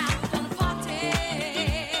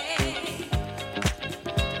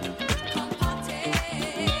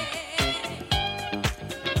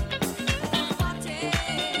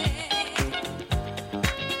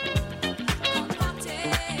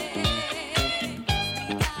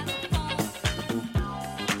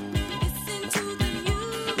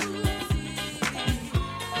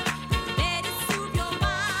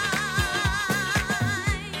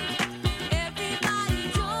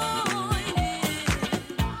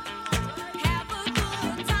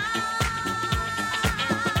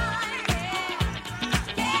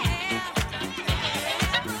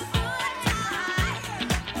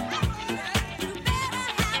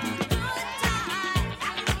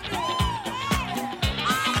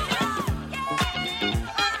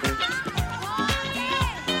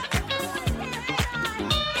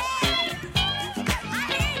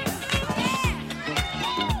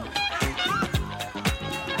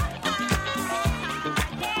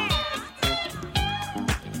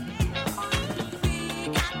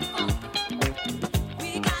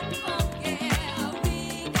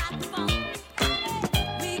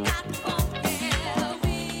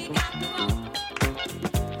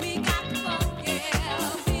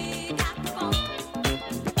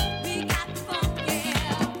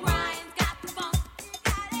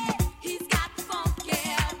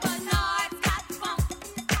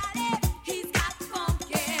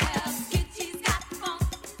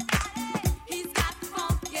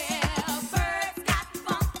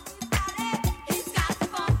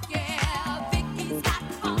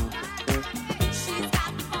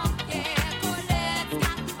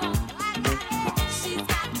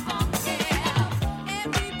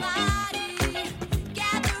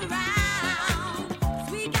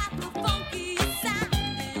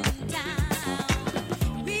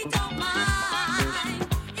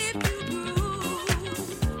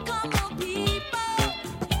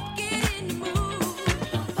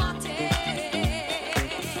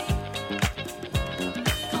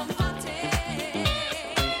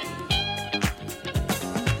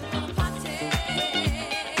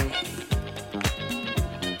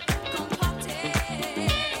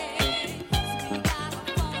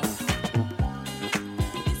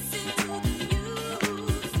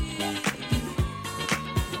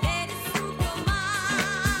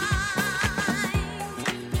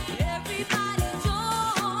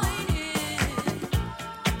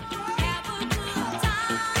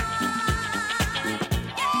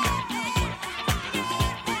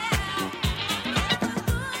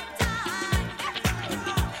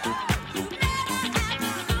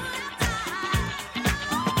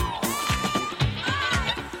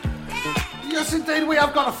 Yes, indeed, we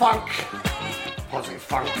have got a funk. Positive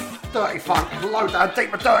funk, dirty funk, low down,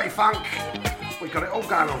 deeper dirty funk. We got it all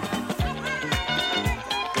going on.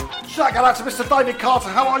 Shout out to Mr. David Carter.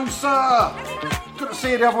 How are you, sir? Good to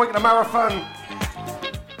see you the other week in the marathon.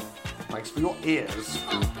 Thanks for your ears.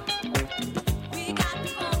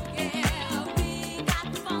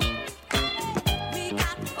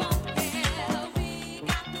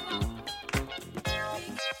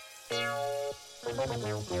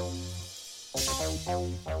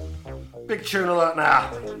 Big tune alert now.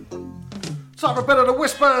 Time for a bit of the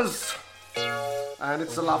Whispers. And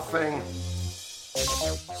it's a love thing.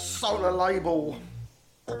 Solar label.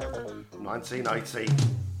 1980.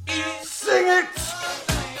 Sing it!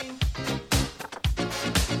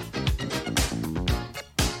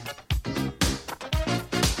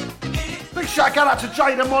 Big shout out to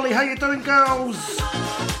Jade and Molly. How you doing, girls?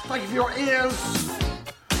 Thank you for your ears.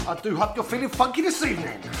 I do hope you're feeling funky this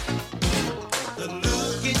evening. The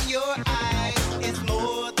look in your eyes is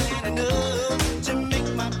more than enough to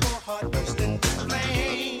make my poor heart burst into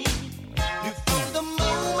flame. Knew from the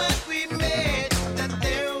moment we met that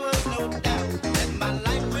there was no doubt that my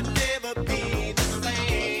life would never be the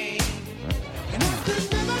same. And I could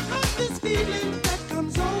never have this feeling that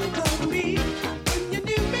comes over me. When you're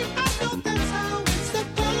near me, I know that's how it's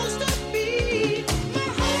supposed to be. My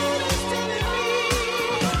heart is telling me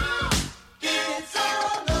it's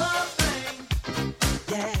all a thing.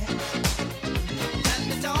 Yeah. And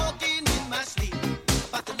they're talking in my sleep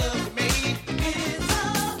about the love we made. It's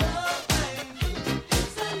all a thing.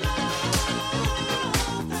 It's a love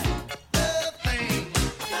thing.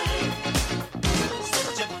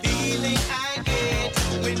 Such a feeling I get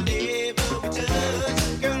whenever we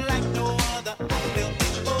touch. Girl, like no other I felt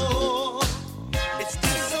before. It's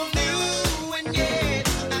still so new and yet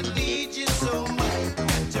I need you so much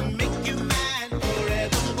to make you mine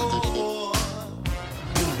forevermore.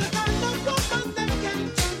 You're the kind of woman that can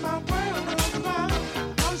turn my world around.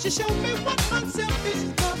 Oh, she showed me what unselfish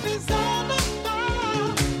love is all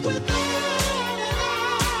about. Without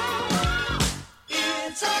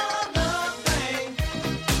it's all a thing.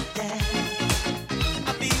 Yeah. I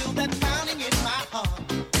feel that pounding in my heart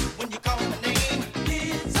when you call my name.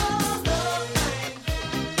 It's all a thing.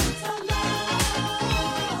 It's a love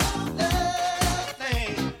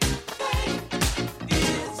thing.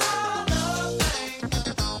 It's all a thing.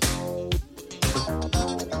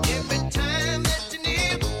 Every time that you're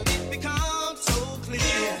near, it becomes so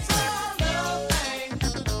clear. It's all a thing.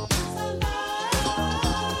 It's a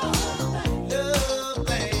love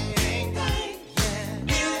thing. Yeah.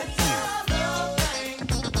 It's all a thing.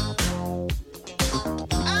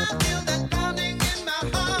 I feel that pounding in my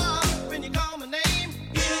heart when you call my name.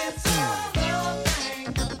 It's all a thing.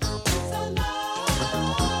 It's a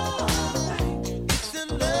love thing. It's a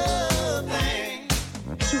love thing.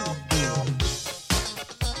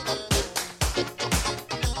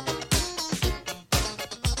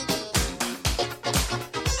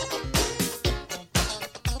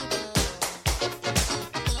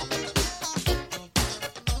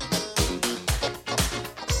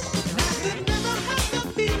 Never have the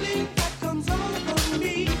feeling that comes over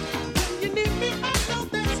me. When you need me, I know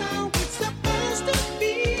that's how it's supposed to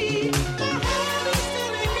be. My heart is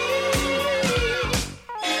telling me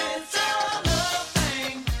it's all a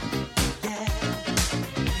thing. Yeah.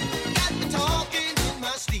 Got me talking in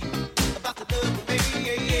my sleep about the love we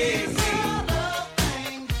made. It's all a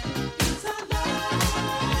thing. It's a love.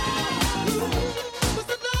 It's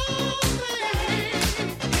a love thing.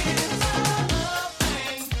 It's all a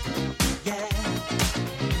thing. Yeah.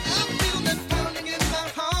 I feel that pounding in my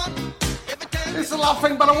heart every time. It's a love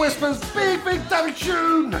thing, but the Whispers. Big, big damn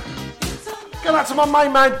tune. Go out to my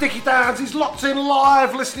main man, Dickie Downs. He's locked in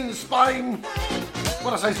live, listening in Spain.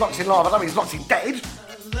 When I say he's locked in live, I don't mean he's locked in dead.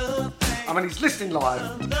 I mean he's listening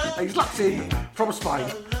live. He's locked in from Spain.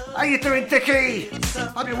 How you doing, Dickie?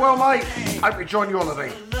 Hope you're well, mate. Hope you enjoying your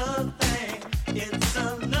holiday. It's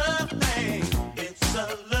a love thing. It's a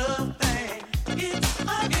love thing. It's a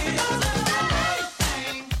love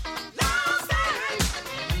thing. Love thing.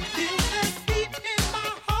 Feel that beat in my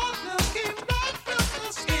heart looking right from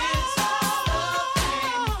the sky. It's a love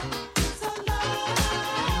thing. It's a love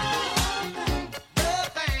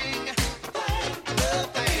thing. Love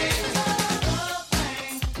thing. Love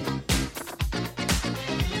thing.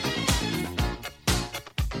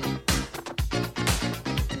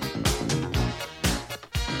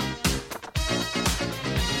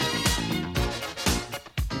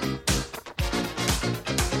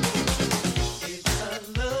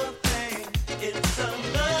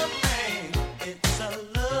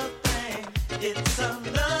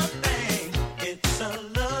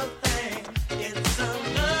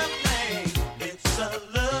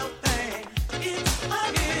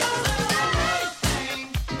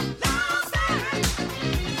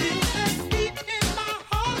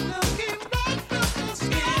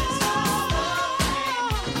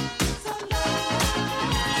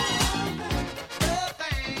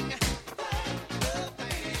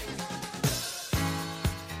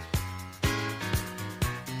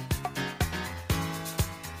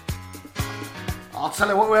 I'll tell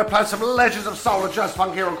you what, we're playing some legends of soul and jazz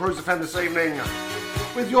funk here on Cruise FM this evening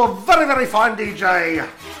with your very, very fine DJ.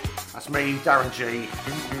 That's me, Darren G,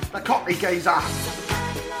 the Cockney Geezer.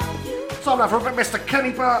 So now for a bit, Mr.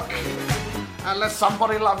 Kenny Burke, and Let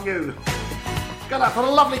Somebody Love You. Go out for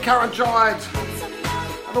the lovely Karen Jide,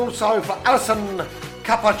 and also for Alison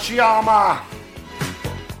Capacciama.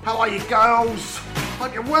 How are you, girls?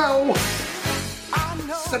 Hope you're well.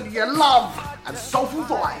 Sending you love and soulful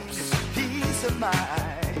vibes. Peace of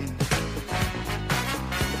mind.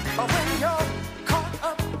 When you're caught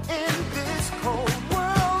up in this cold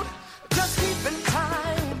world, just keep in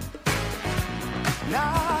time.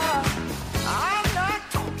 Nah, I'm not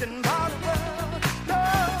talking about a world, no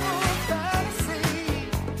fantasy.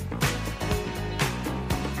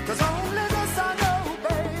 'Cause only this I know,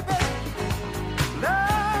 baby.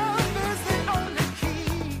 Love is the only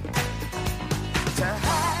key to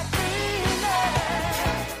happiness,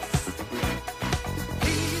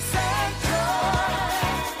 peace and joy.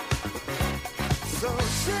 So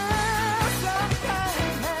share some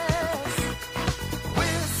kindness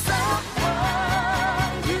with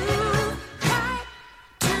someone you like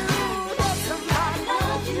to. Let somebody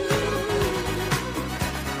love you.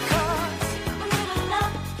 'Cause a little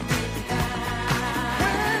love can make you die.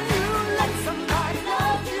 When you let somebody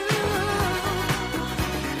love you,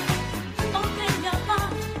 open your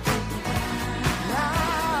heart.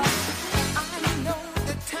 Now, I know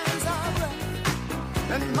that times are rough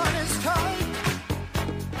and money's tight,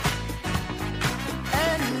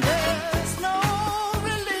 and there's no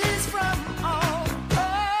release from all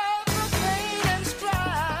of the pain and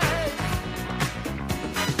strife.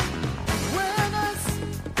 Winners,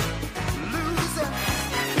 losers,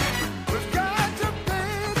 we've got to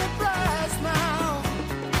pay the price now.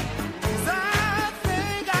 'Cause I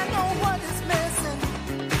think I know what is missing.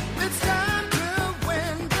 It's time to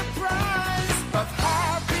win the prize of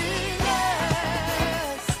happiness,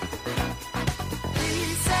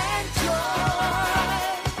 peace and joy.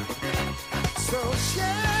 So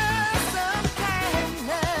share some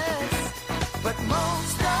kindness, but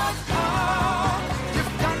most of all,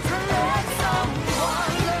 you've got to let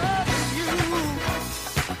someone love you.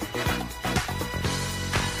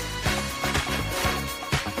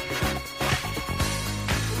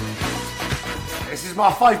 This is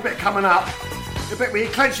my favourite bit coming up. The bit where you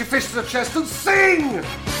clench your fist to the chest and sing!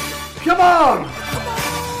 Come on!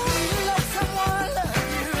 Let someone love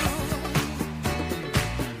you.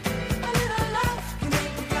 A little love can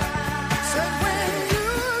make you fly. So when you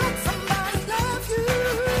let somebody love you,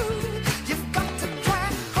 you've got to try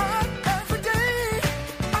hard every day.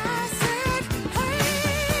 I said, hey,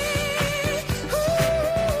 ooh,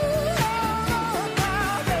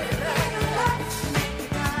 now, baby, love can make you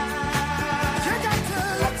fly. You got to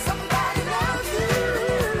let somebody love you.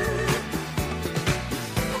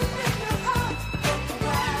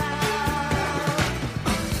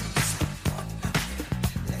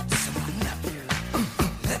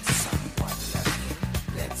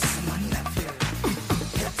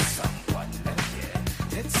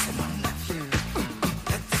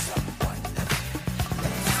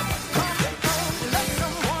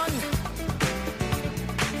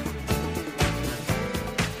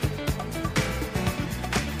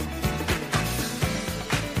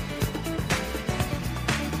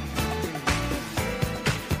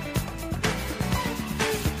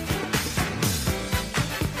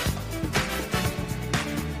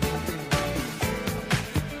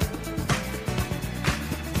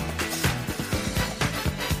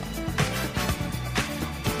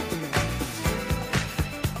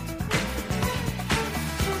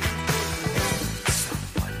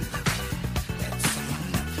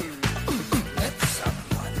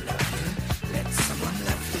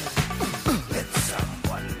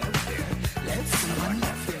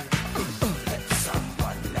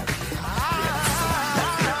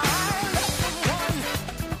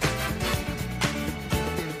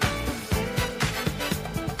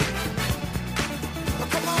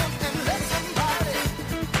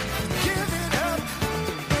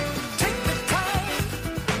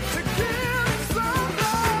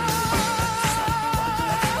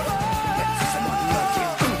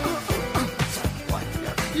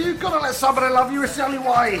 Gotta let somebody love you, it's the only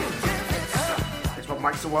way. It's what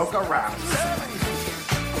makes the world go round.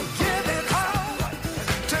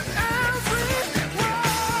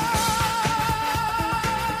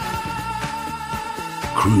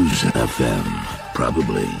 Cruise FM,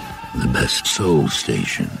 probably the best soul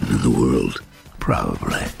station in the world.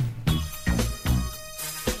 Probably.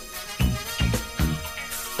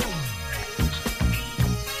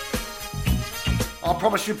 I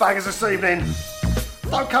promise you bangers this evening.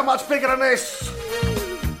 Don't come much bigger than this.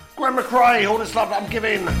 Gwen McRae, all this love that I'm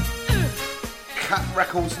giving. Cat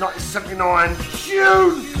Records 1979.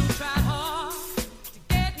 June!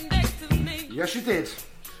 Yes, you did.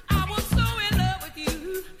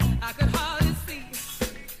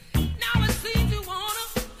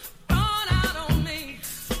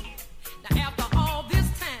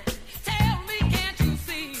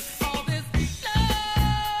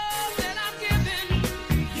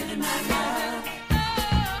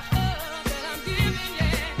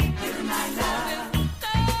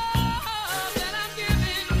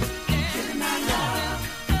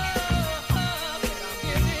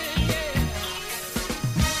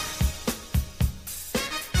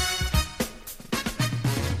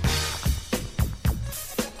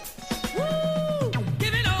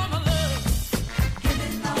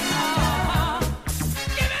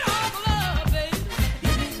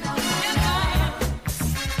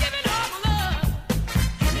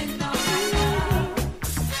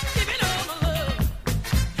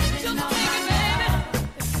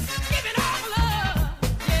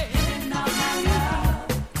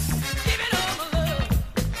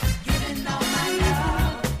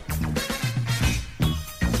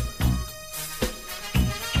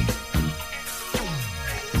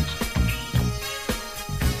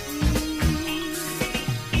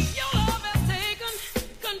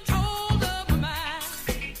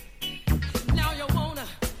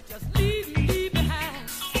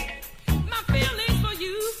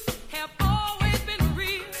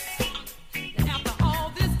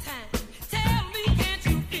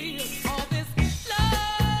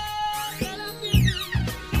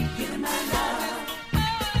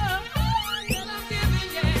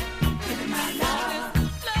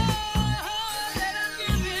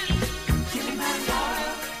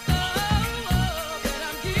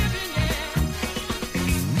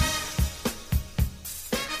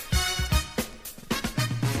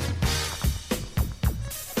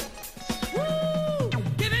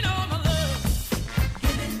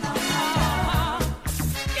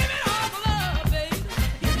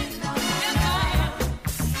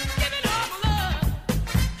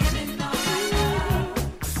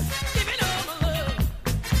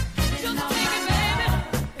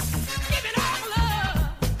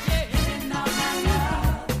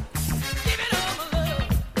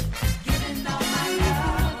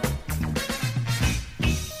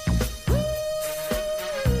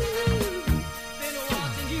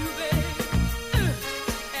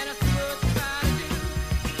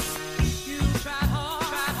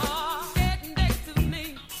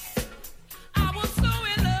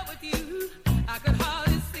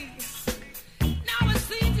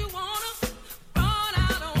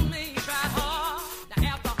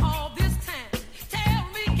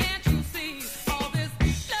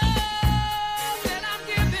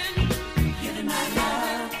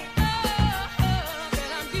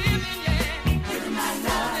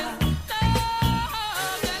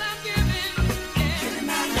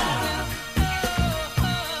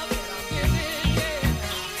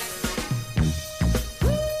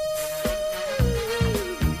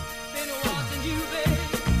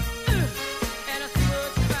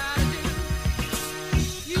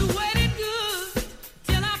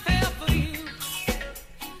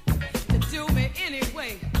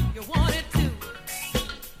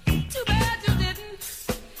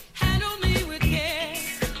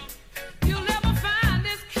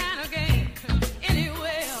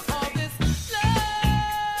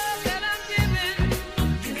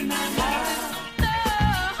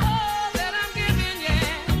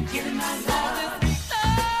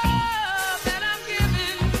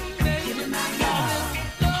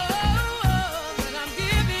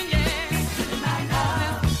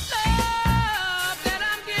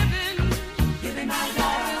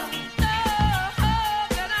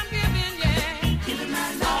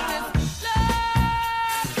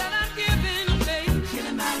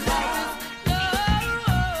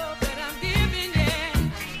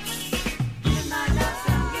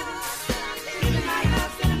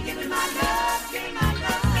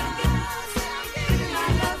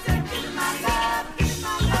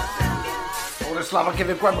 Love, I give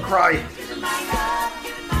you Gwen McRae.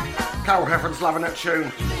 Carol Heffern's loving that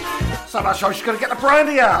tune. So much so she's going to get the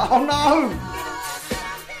brandy out. Oh no!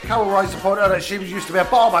 Carol raised the point out that she used to be a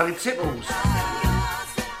barmaid in Tipples.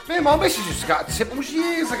 Me and my missus used to go to Tipples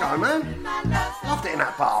years ago, man. Loved it in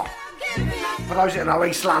that bar. For those that know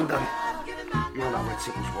East London, you all know where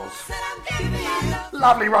Tipples was.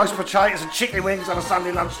 Lovely roast potatoes and chicken wings on a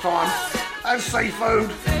Sunday lunchtime. And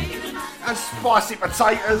seafood. And spicy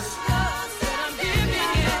potatoes.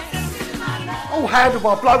 All handled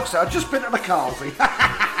by blokes that had just been to the Carsey.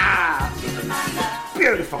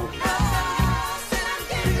 beautiful.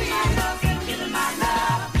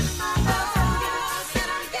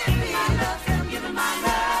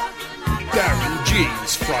 Darren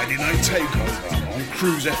G's Friday Night Takeover on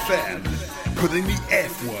Cruise FM, putting the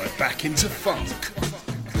F word back into funk.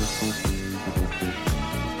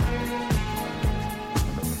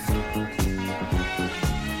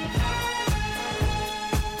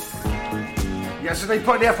 Yesterday,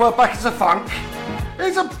 putting the F word back into funk.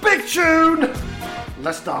 It's a big tune.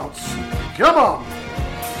 Let's dance. Come on.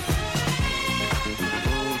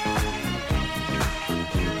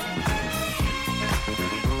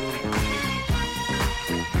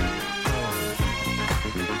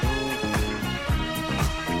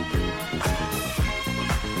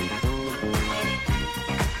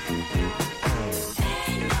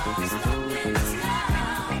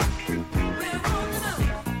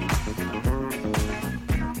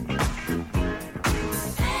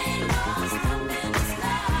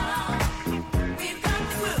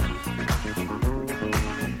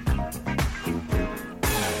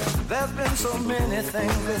 So many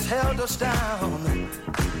things that's held us down,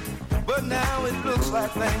 but now it looks like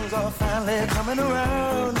things are finally coming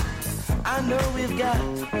around. I know we've got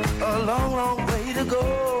a long, long way to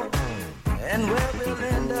go, and where we'll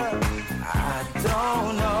end up, I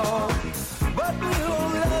don't know. But we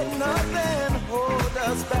won't let nothing hold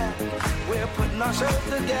us back. We're putting our show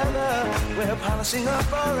together, we're polishing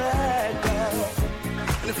up our act.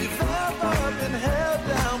 And if you've ever been held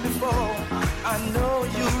down before, I know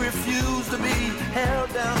you refuse to be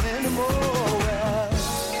held down anymore. Well,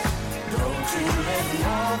 don't you let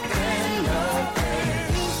nothing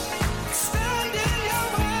stand in your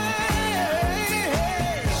way.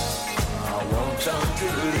 I want you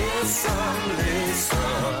to listen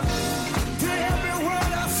to every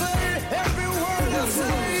word I say, every word I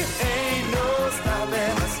say. Ain't no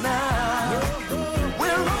stopping us now.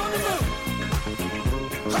 We're on the move.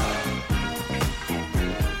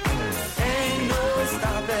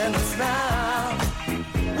 Stopping us now.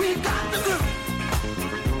 We got the groove.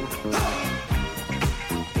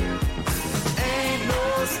 Ain't no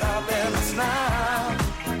stopping us now.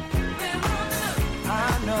 I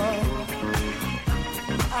know.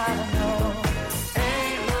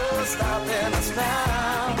 Ain't no stopping us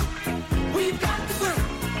now. We got the groove.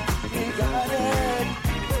 We got it.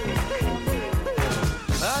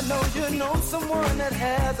 I know you know someone that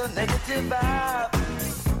has a negative vibe.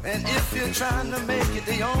 And if you're trying to make it,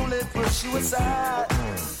 they only push you aside.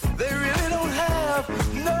 They really don't have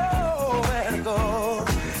nowhere to go.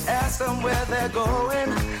 Ask them where they're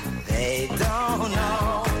going, they don't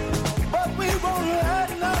know. But we won't let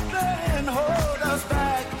nothing hold us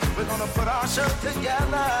back. We're gonna put our show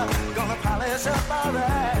together, gonna polish up our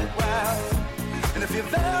act. Well, and if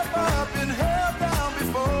you've ever been held down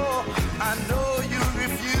before, I know you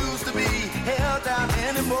refuse to be held down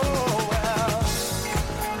anymore. Well,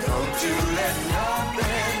 don't you let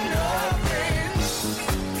nothing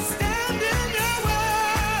stand in your way.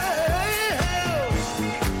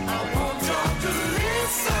 I want you to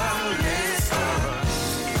listen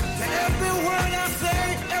to every word I say,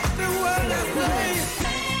 every word I say.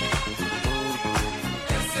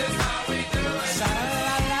 This is how we do it.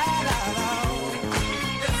 Sha-la-la-la-la.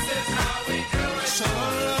 This is how we do it.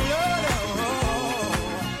 Sha-la-la-la-la.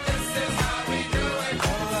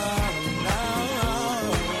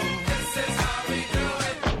 This is how we do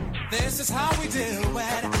it. This is how we do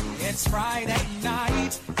it. It's Friday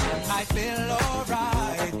night. I feel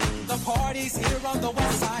alright. The party's here on the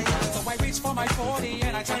west side. So I reach for my 40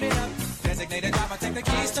 and I turn it up. Designated driver, take the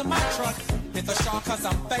keys to my truck. Hit the shawl cause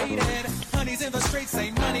I'm faded. Honey's in the streets,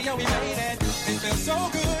 say money, yo, we made it. It feels so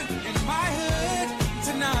good in my hood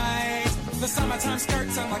tonight. The summertime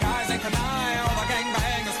skirts and the guys ain't canine. All the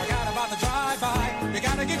gangbangers forgot about the drive-by. You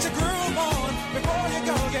gotta get your groove on before you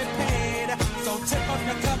go get paid. So tip up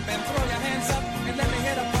your cup and throw your hands up and let me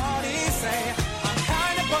hear the party say, I'm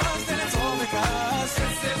kinda buzzed and it's all because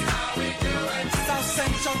this is how we do it. South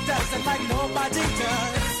Central does it like nobody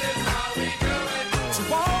does. This is how we do it. To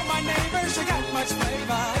all my neighbors, you got much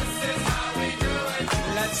flavor. This is how we do it.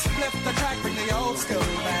 Let's flip the track, bring the old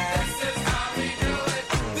school back. This is how we do it.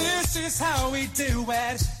 This is how we do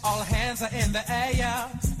it. All hands are in the air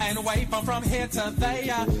and wave from here to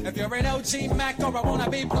there. If you're an OG Mac or a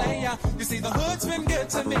wannabe player, you see the hood's been good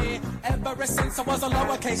to me ever since I was a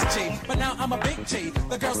lowercase G. But now I'm a big G.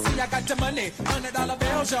 The girls see I got the money, $100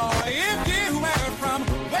 bills, y'all. If you were from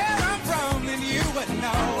where I'm from, then you would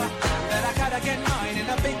know that I gotta get mine in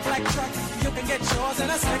a big black truck. You can get yours in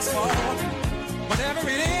a 6'4". Whatever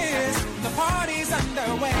it is, the party's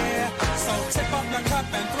underway. So tip up your cup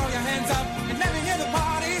and throw your hands up and let me hear the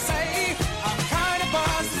party say, I'm kinda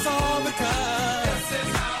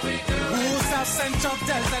Central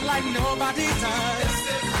Desert like nobody does. This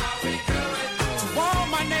is how we do it. To all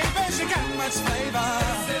my neighbors, you got much flavor.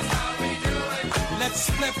 This is how we do it. Let's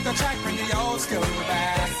flip the track, bring the old school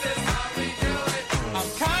back. This is how we do it. I'm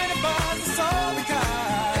kind of buzzed, it's all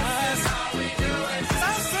because this is how we do it.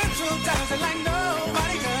 South Central Desert like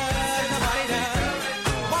nobody does. Nobody does.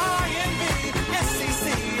 YNB, SEC.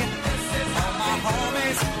 All my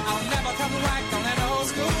homies, I'll never come back on that old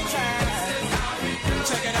school track.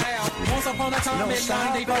 Check it out. Once upon a time in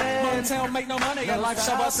 94, Motown make no money and life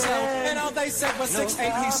show us sell. And all they said was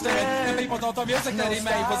 6'8" he stood. And people thought the music that he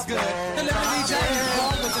made was good. The little DJ,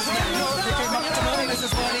 Paul was his name. He came up with the money, this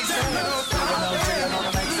is what he said.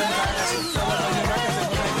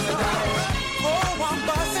 Oh, I'm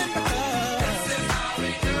buzzing because this is how we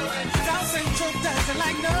do it. South Central dancing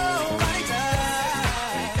like nobody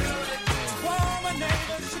does. To all my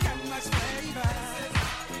neighbors, she got much flavor.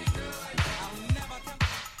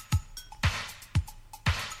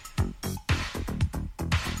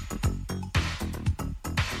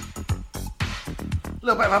 A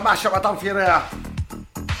little bit of a mashup I've done for you there.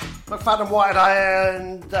 McFadden White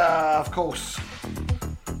and, of course,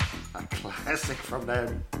 a classic from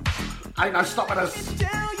them. Ain't No Stopping Us.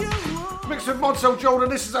 Mixed with Monsell Jordan,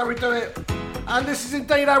 this is how we do it. And this is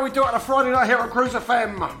indeed how we do it on a Friday night here at Cruise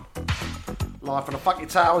FM. Live from the Funky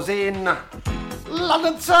Towers in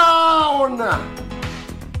London Town.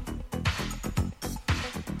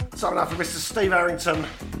 Something out for Mr. Steve Harrington.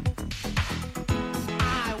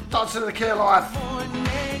 Dancing in the Key Life.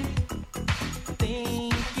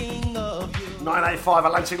 985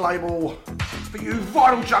 Atlantic label. For you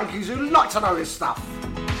vinyl junkies who like to know this stuff.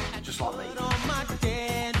 Just like me.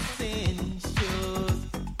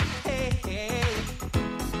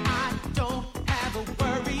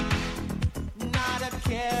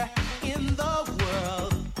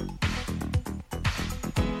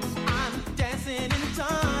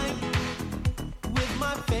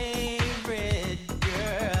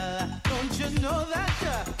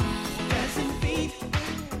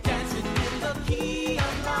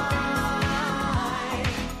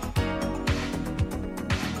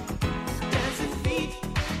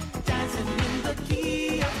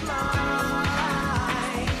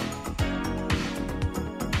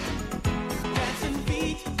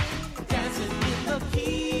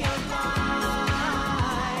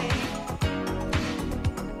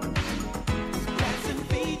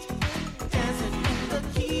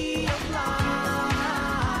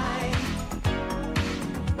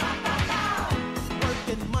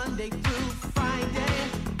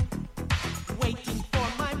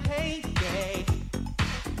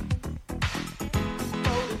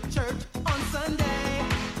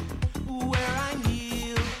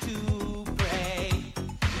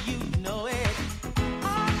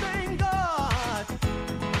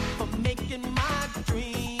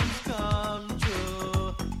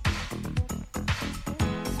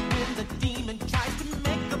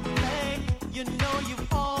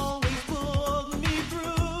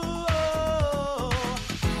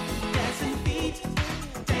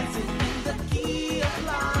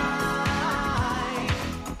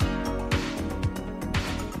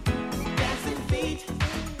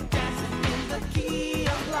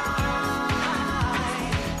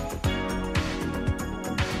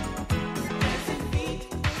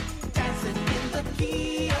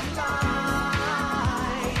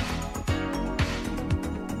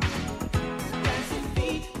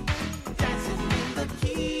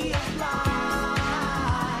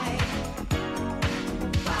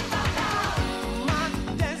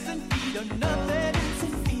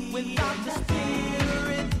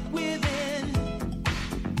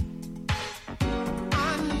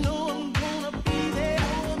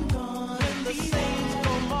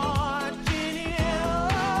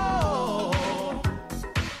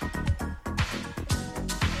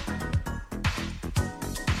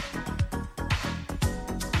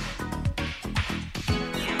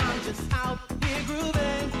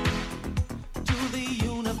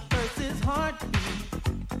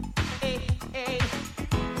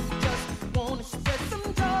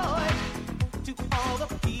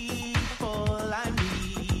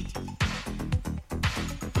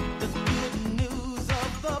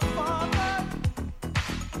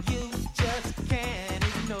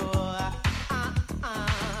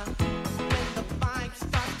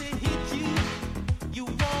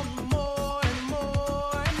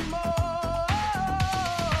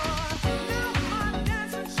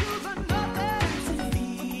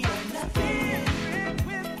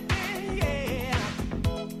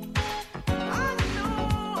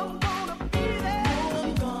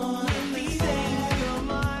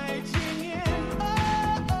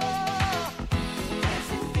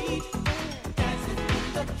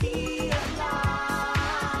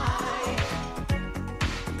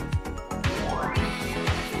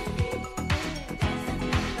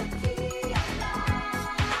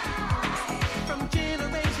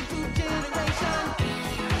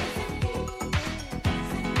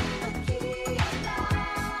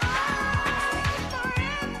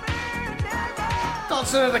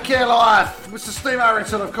 Dancing in the Key of Life, Mr. Steve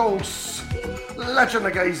Harrington, of course. Legend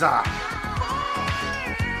of geezer.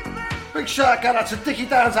 Big shout out to Dickie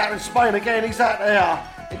Downs out in Spain again. He's out there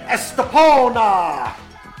in Estepona.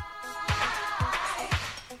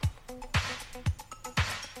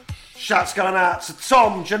 Shouts going out to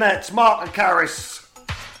Tom, Jeanette, Mark and Caris.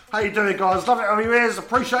 How you doing, guys? Love it on your ears.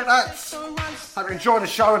 Appreciate that. Hope you enjoy the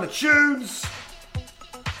show and the tunes.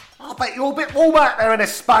 I bet you're a bit warm out there in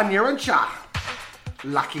España, aren't ya?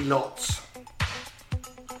 Lucky lots.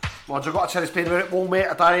 Mind you, I've got to tell you, it's been a bit warm here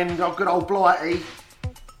today in good old Blighty.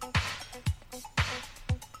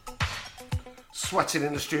 Sweating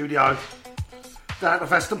in the studio. Down to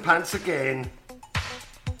vest and pants again.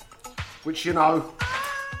 Which, you know,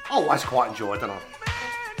 I always quite enjoy, don't I?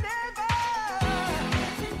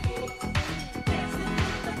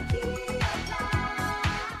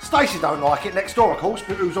 Stacey don't like it next door, of course,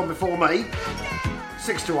 who's on before me.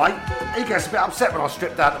 6 to 8. He gets a bit upset when I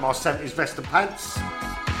strip down to my 70s vest and pants.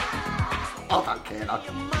 I don't care though.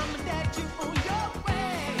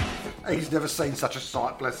 He's never seen such a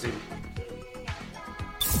sight, bless him.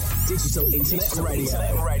 Digital Internet Radio.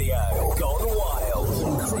 Gone wild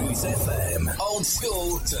on Cruise FM. Old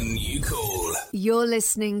school to new cool. You're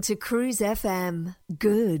listening to Cruise FM.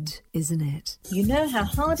 Good, isn't it? You know how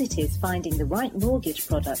hard it is finding the right mortgage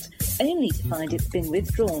product, only to find it's been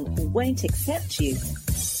withdrawn or won't accept you.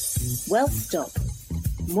 Well, stop.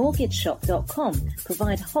 MortgageShop.com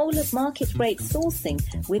provide whole of market rate sourcing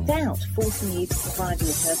without forcing you to provide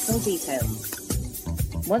your personal details.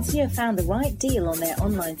 Once you have found the right deal on their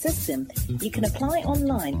online system, you can apply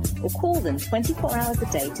online or call them 24 hours a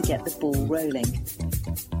day to get the ball rolling.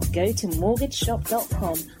 Go to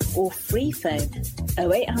MortgageShop.com or free phone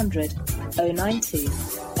 0800 092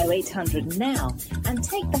 0800 now and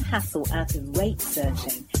take the hassle out of rate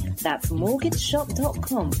searching. That's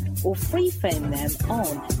MortgageShop.com or free phone them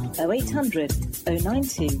on 0800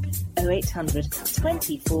 092 0800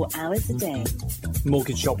 24 hours a day.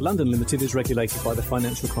 Mortgage Shop London Limited is regulated by the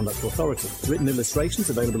Financial Conduct Authority. Written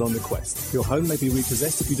illustrations available on request. Your home may be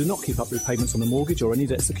repossessed if you do not keep up repayments on the mortgage or any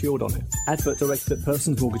debt secured on it. Advert directed at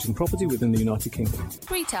persons mortgaging property within the United Kingdom.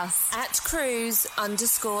 Tweet us at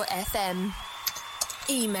cruise_FM.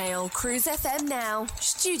 Email cruisefm now,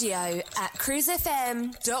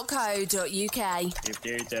 studio@cruisefm.co.uk. If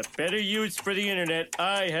there's a better use for the internet,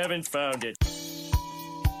 I haven't found it.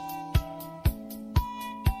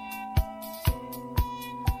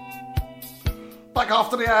 Back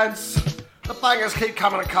after the ads. The bangers keep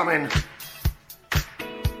coming and coming.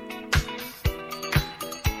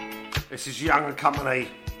 This is Young and Company.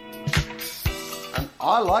 And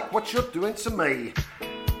I like what you're doing to me.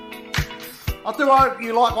 I do hope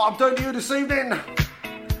you like what I'm doing to you this evening.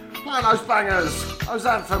 Playing those bangers, those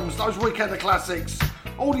anthems, those weekend classics.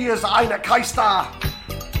 All the years that ain't at K-Star.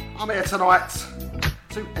 I'm here tonight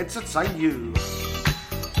to entertain you.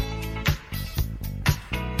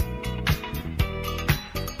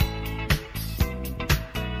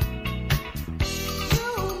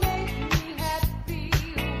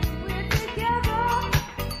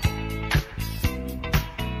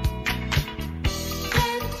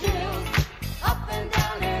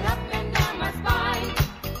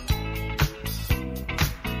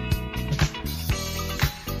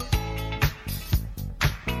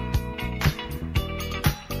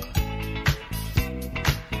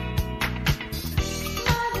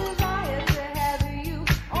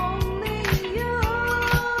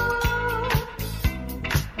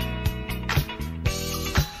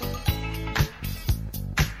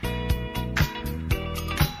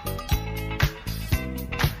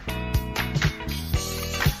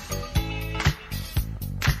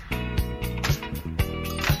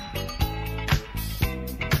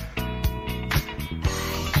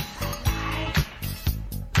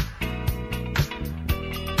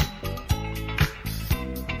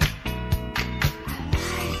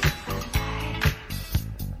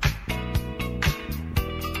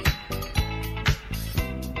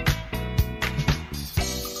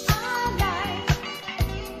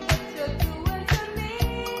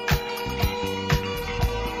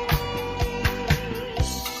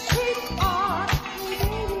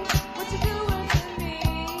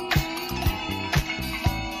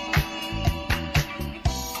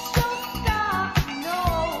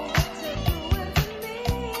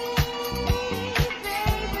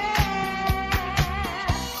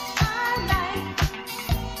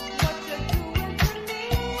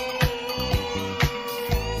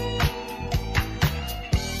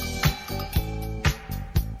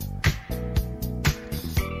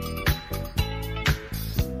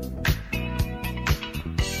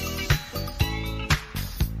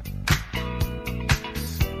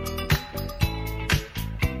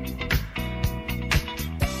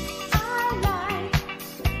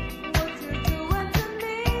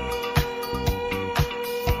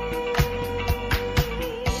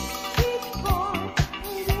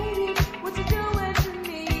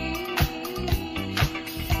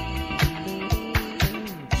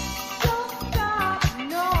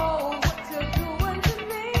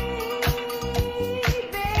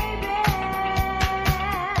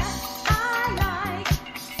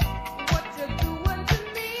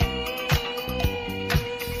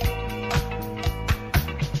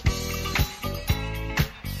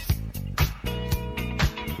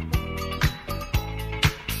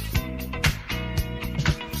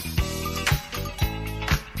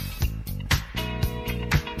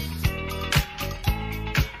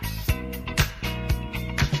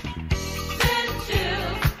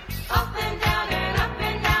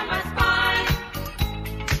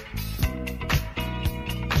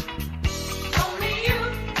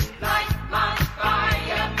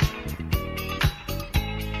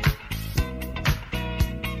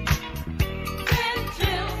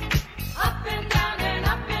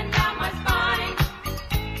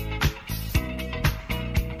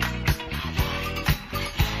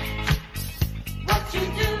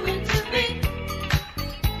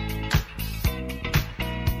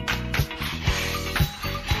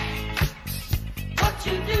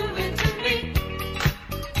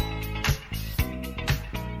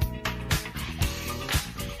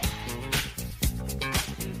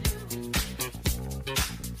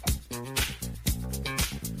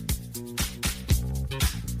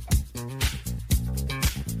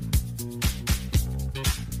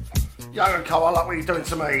 Young and Cole, I like what you're doing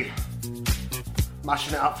to me.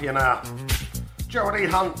 Mashing it up for you now. Geraldine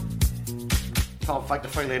Hunt. Can't Fake the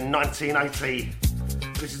Feeling, 1980.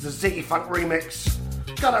 This is the Ziggy Funk remix.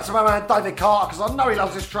 Go out to my man David Carter, because I know he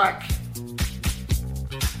loves this track.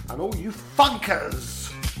 And all you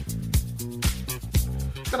funkers.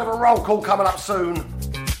 Gonna have a roll call coming up soon.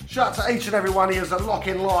 Shout out to each and every one of you that lock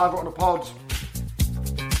in live on the pod.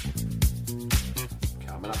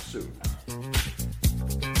 Coming up soon.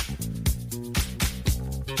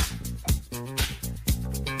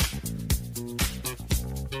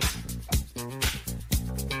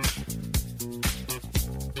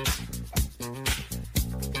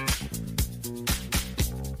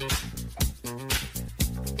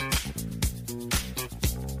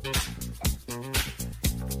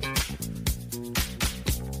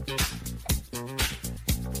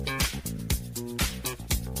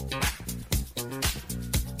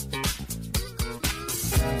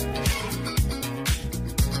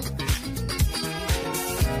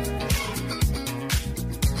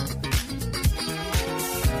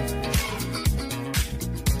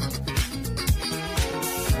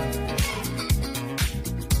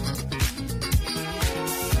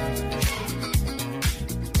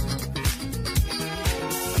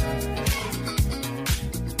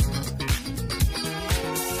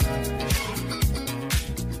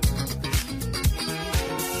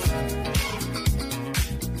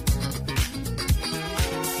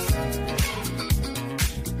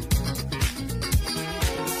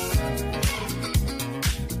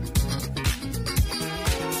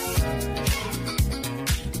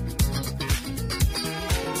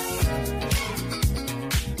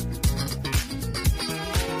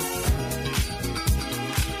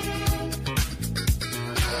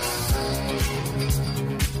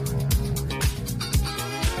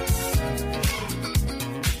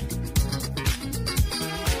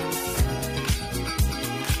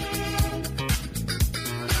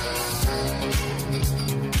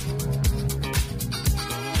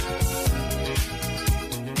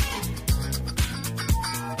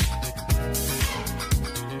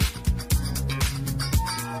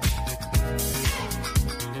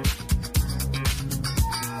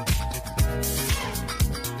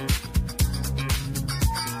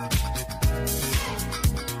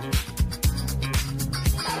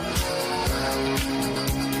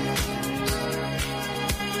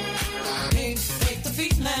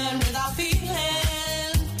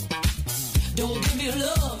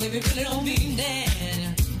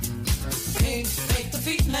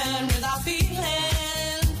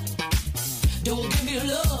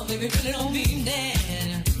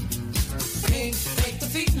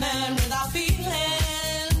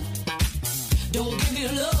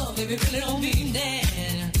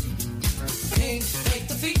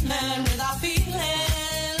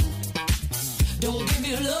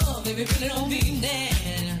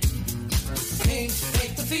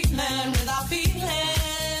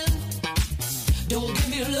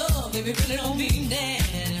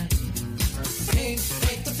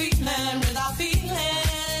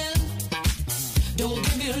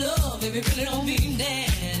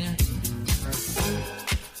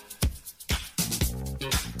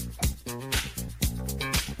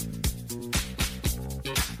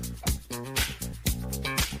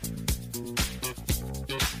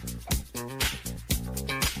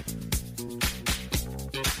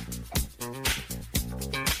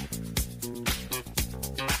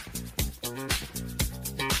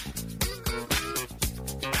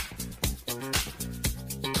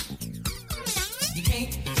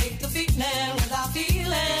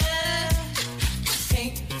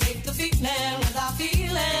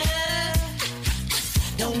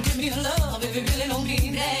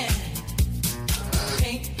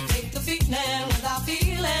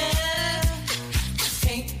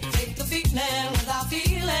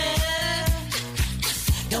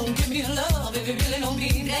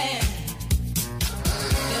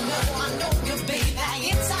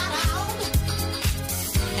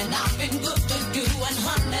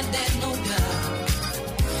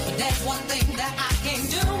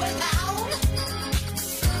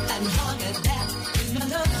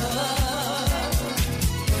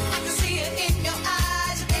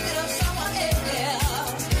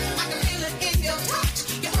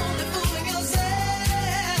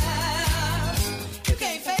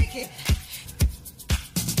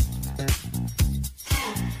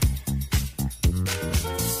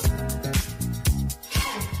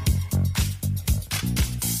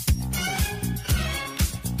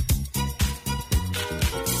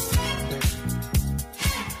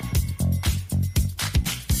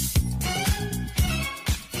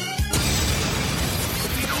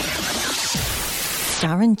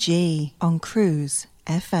 Darren G on Cruise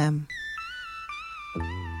FM.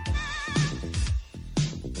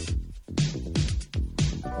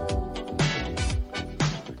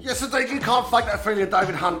 Yes, indeed, you can't fake that feeling of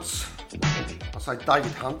David Hunt's. I say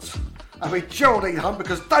David Hunt. I mean Geraldine Hunt,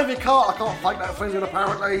 because David Carter can't fake that feeling,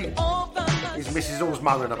 apparently. His missus always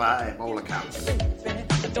moaning about it, by all accounts.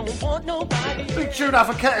 Big tune out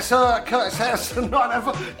for Curtis Hairston, not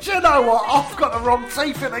ever. Do you know what? I've got the wrong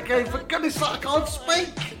teeth in again. For goodness sake, I can't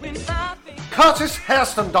speak. Curtis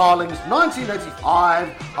Hairston, darlings,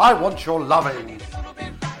 1985. I Want Your Loving.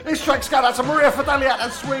 This track's going out to Maria Fidelia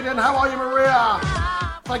in Sweden. How are you, Maria?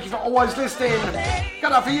 Thank you for always listening.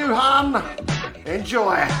 Got out for you, hon.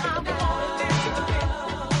 Enjoy.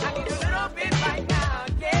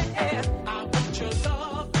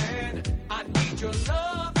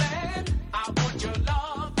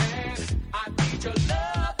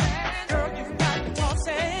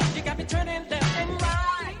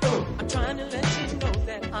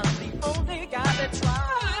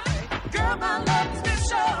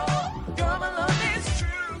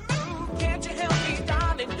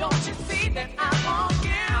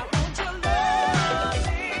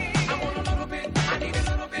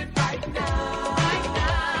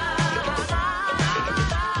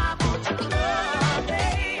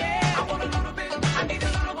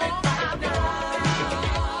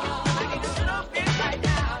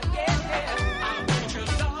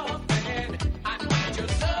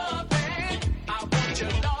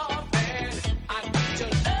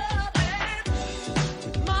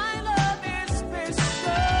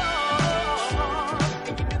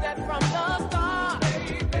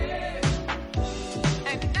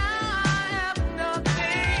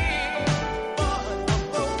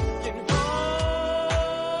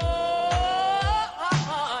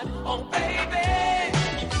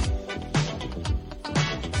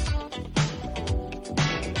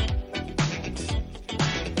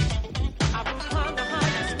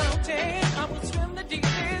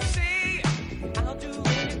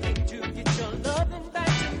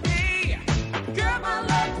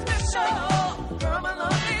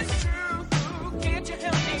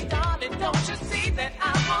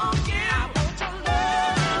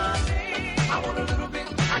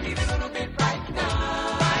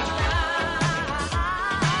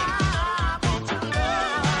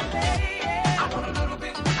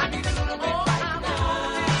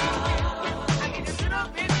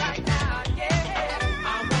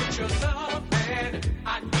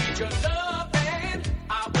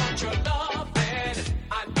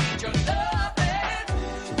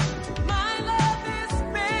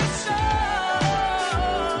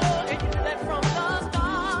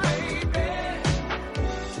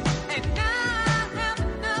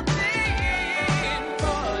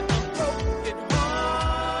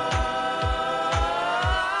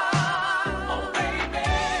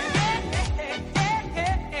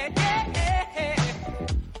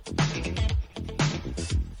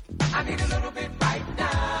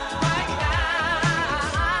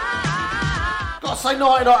 Say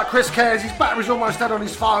night night to Chris Cares, his battery's almost dead on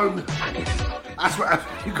his phone. That's what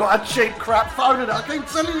you got, a cheap crap phone in it. I keep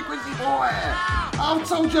telling you, Chrissy boy. I've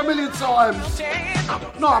told you a million times.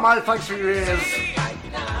 No, mate, thanks for your ears.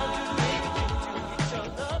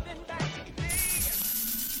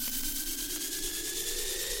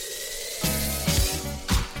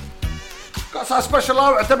 Got to say a special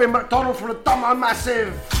hello to Debbie McDonald from the Dumbo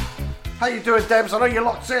Massive. How you doing, Debs? I know you're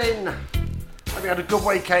locked in. Hope you had a good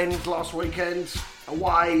weekend last weekend.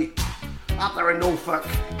 Away, up there in Norfolk,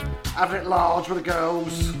 having it large with the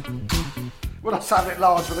girls. When I say having it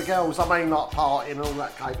large with the girls, I mean like partying and all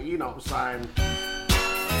that cake, you know what I'm saying.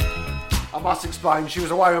 I must explain, she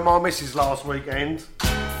was away with my missus last weekend.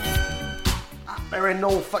 Up there in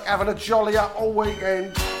Norfolk, having a jolly up all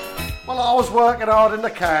weekend. Well, I was working hard in the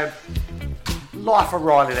cab. Life of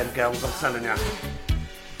Riley, them girls, I'm telling you.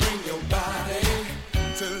 Bring your body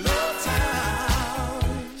to Love Town.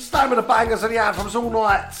 Staying with the bangers and the anthems all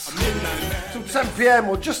night. Till 10 PM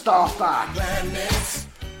or just after.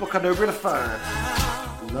 Book an Uber the 3rd.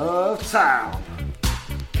 Love Town.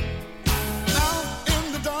 Out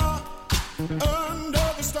in the dark,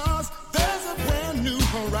 under the stars, there's a brand new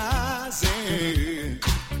horizon.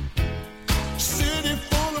 City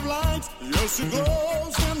full of lights, yes it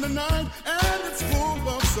glows in the night, and it's full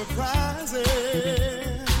of surprises.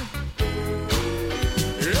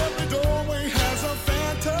 Every doorway has a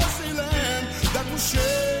fantasy land that will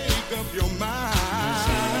shake up your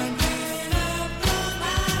mind.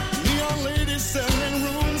 Neon ladies selling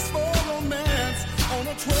rooms for romance on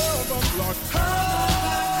a 12 o'clock time.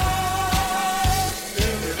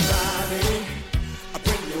 Everybody,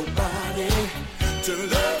 bring your body to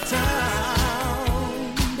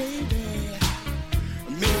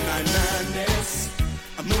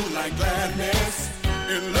Moonlight gladness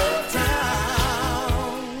in Love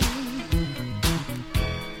Town.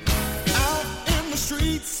 Out in the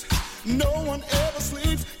streets, no one ever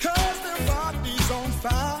sleeps, 'cause their body's on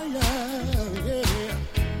fire. Yeah.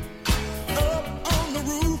 Up on the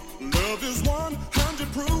roof, love is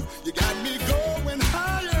 100 proof. You got me going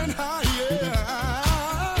higher and higher.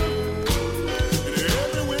 In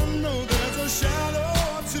every window there's a shadow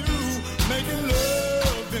or two, making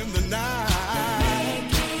love in the night.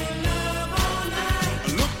 Making love all night.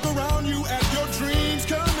 Look around you at your dreams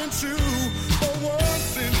coming true. For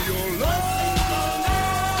once in your life,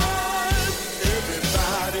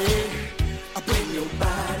 everybody, I bring your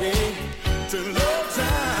body to Love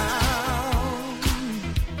Town.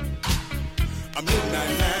 A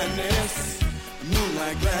midnight madness,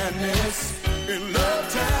 moonlight gladness in Love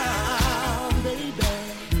Town, baby.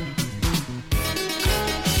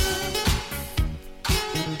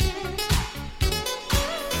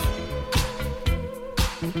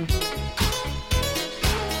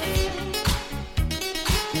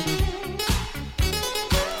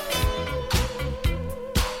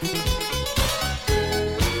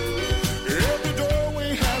 Every doorway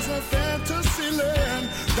has a fantasy land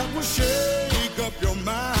that will shake up your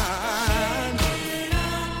mind.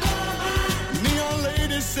 Neon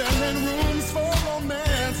ladies selling rooms for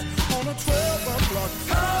romance on a 12 o'clock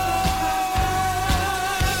time.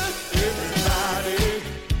 Everybody,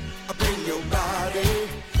 bring your body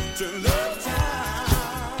to Love Town.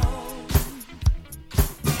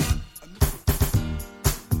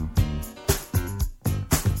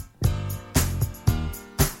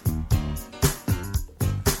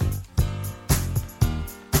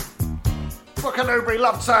 Rockanoobury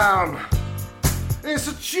Love Town. It's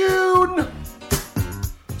a tune.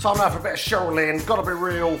 Time now for a bit of Cheryl Lynn. Gotta be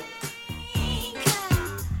real.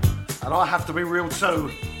 And I have to be real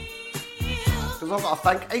too. Because I've got to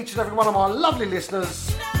thank each and every one of my lovely listeners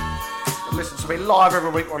that listen to me live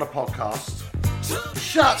every week on a podcast.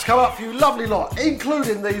 Shouts come up for you lovely lot,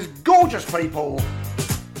 including these gorgeous people.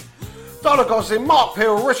 Donna Gosling, Mark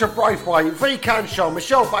Peel, Richard Braithwaite, V. Canshaw,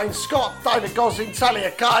 Michelle Bain, Scott, David Gosling,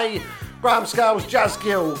 Talia Kay, Graham Scales, Jazz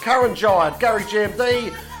Gill, Karen Giard, Gary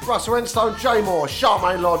GMD, Russell Enstone, Jay Moore,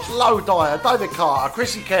 Charmaine Lodge, Low Dyer, David Carter,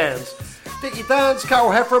 Chrissy Cairns, Dickie Dance,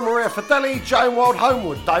 Carol Heffer, Maria Fideli, Jane Wild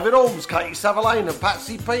Homewood, David Orms, Katie Savalane and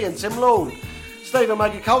Patsy P and Tim Lawn, Stephen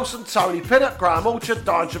Maggie Colson, Tony Pinnett, Graham Orchard,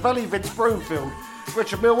 Diane Chavelli, Vince Broomfield,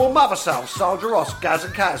 Richard Millwall, Mother South, Sandra Ross, Gaz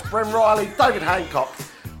and Kaz, Bren Riley, David Hancock,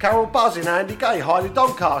 Carol Buzzin, Andy Gay, Heidi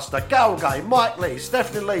Doncaster, Gal Gay, Mike Lee,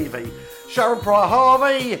 Stephanie Levy, Sharon Pryor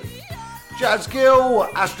Harvey, Jazz Gill,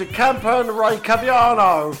 Astrid Campen, Ray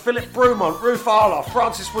Caviano, Philip Brumont, Ruth Arloff,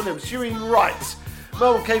 Francis Williams, Huey Wright,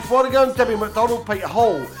 Melvin Keith Wadigan, Debbie McDonald, Peter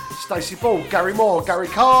Hall, Stacey Ball, Gary Moore, Gary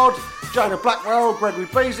Card, Jonah Blackwell, Gregory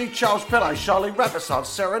Beasley, Charles Pillay, Charlene Rappersad,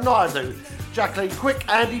 Sarah Naidu, Jacqueline Quick,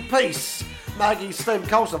 Andy Peace, Maggie, Stephen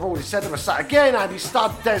Colson, I've already said them, I say again, Andy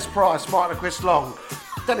Studd, Des Price, Martin Chris Long,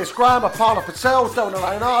 Dennis Graham, Aparna Patel, Donna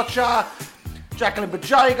Lane Archer, Jacqueline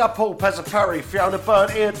Bajaga, Paul Pezza-Perry, Fiona Byrne,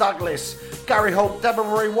 Ian Douglas, Gary Holt, Deborah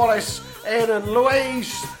Marie Wallace, Ian and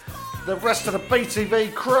Louise, the rest of the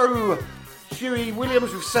BTV crew, Huey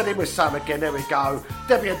Williams, we've said him with Sam again, there we go,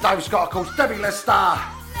 Debbie and Dave Scott, of course, Debbie Lester,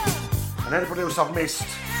 and anybody else I've missed,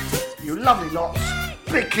 you lovely lots,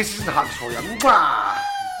 big kisses and hugs for you. Mwah!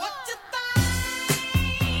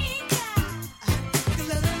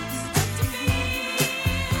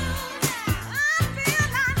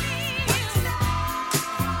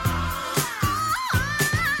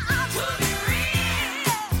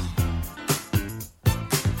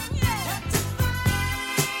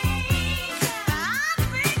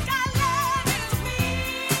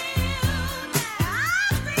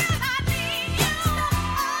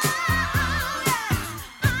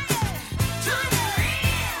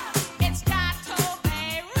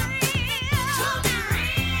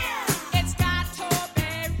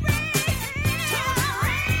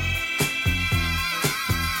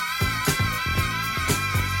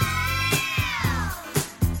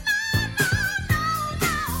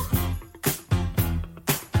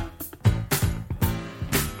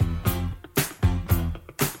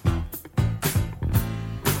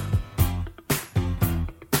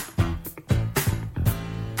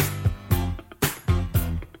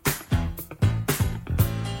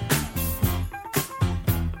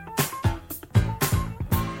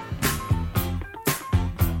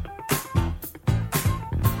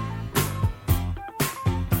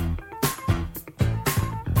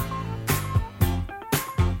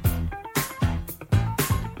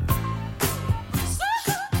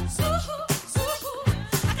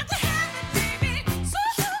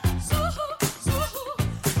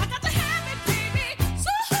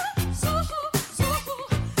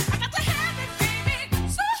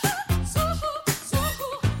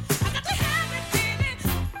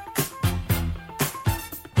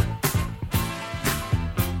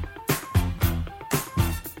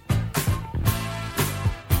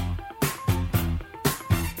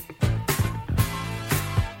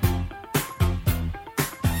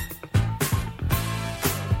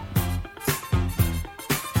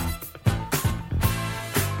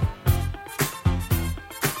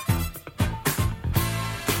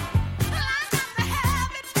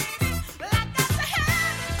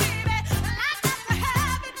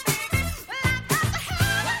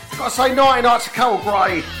 Got to say nighty night to Carol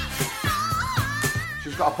Gray.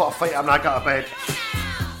 She's got to put her feet up and I go to bed.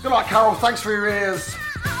 Good night, Carol. Thanks for your ears.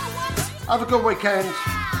 Have a good weekend.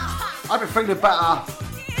 Hope you're feeling better.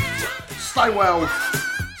 Stay well.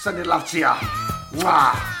 Sending love to you.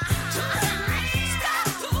 Mwah.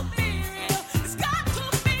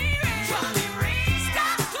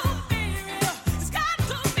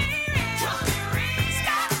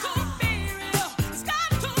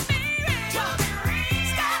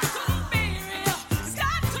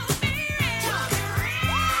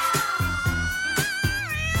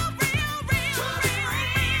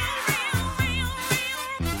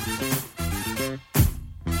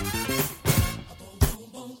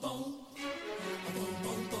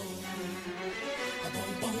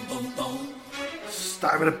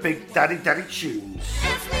 With a big daddy tunes.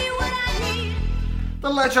 The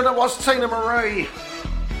legend that was Tina Marie,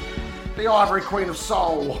 the Ivory Queen of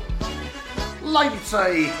Soul, Lady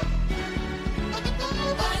T,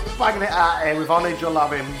 banging it out here with I Need Your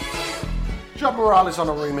Lovin'. John Morales on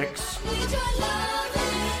a remix.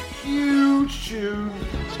 Huge tune.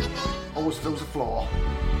 Always fills the floor.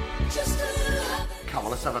 Come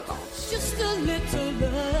on, let's have a dance. Just a little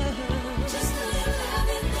love. Just a little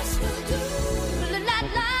loving, this will do.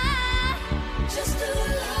 Just a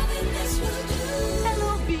little loving, this will do.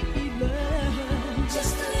 L-O-V-E love.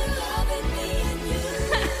 Just a little loving, me and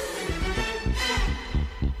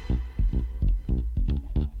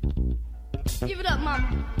you. Give it up, mama.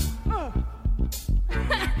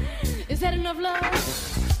 Is that enough love?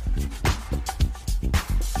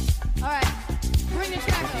 All right, bring the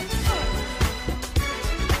track up.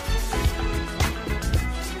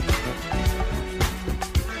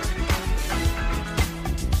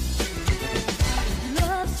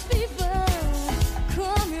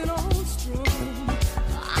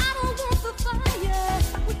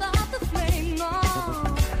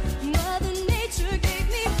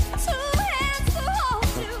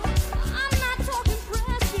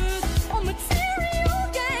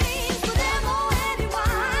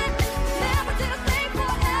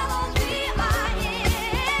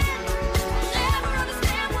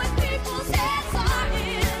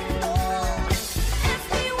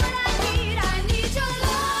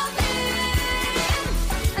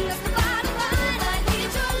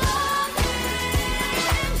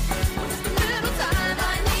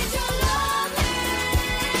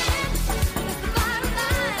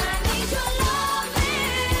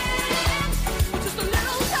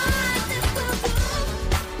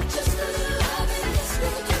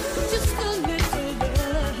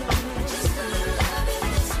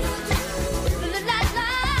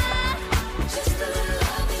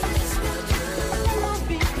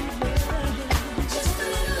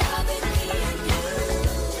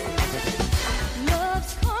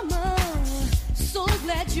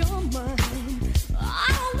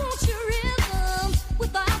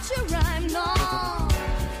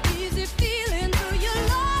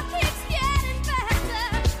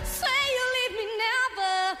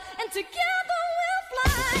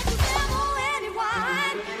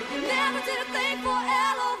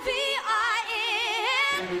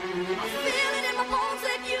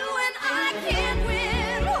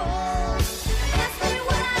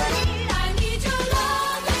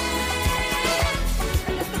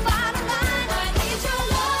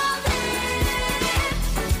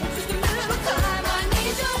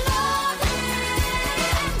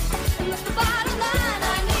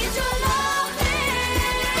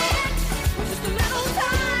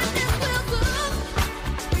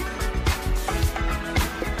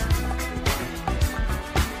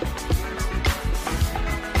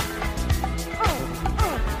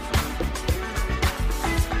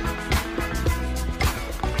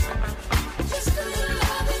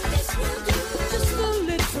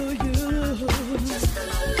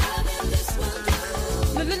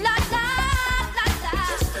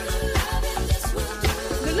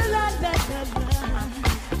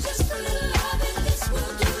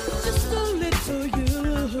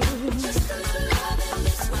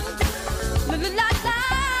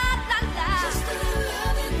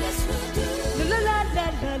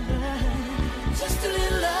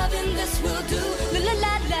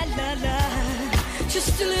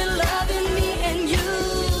 Just a little love in me and you.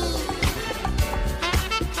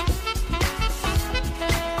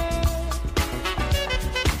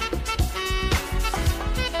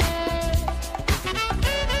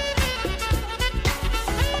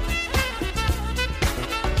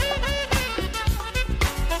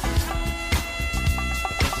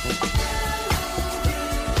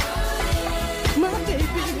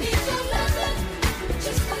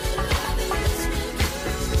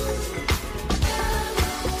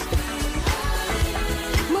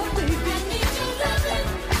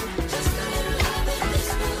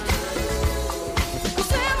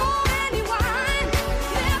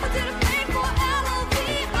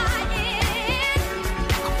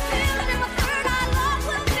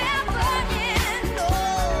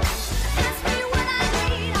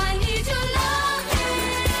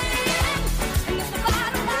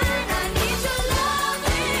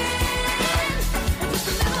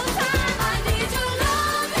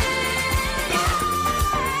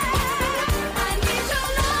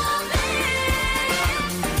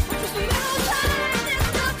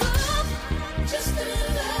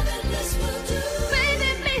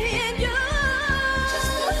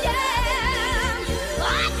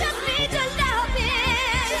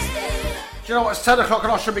 you know what? It's 10 o'clock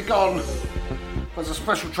and I should be gone. There's a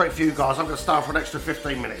special treat for you guys. I'm going to stay on for an extra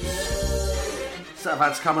 15 minutes. Set of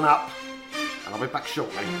ads coming up, and I'll be back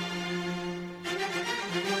shortly.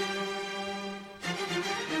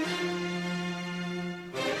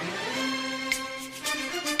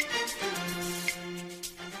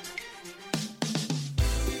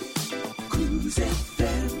 Cruise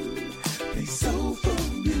FM, play soulful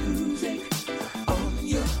music on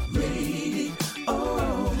your radio.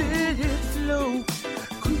 Let it flow.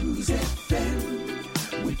 Cruise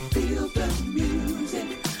FM, we feel the music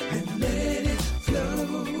and let it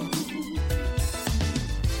flow.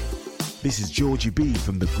 This is Georgie B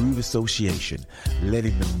from the Groove Association,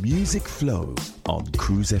 letting the music flow on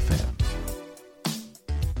Cruise FM.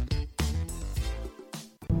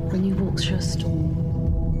 When you walk through a storm,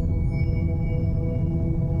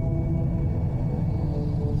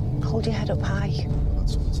 hold your head up high.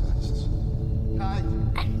 That's what it is. Hi.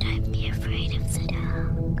 And don't be afraid of the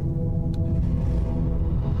dark.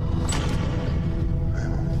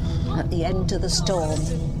 At the end of the storm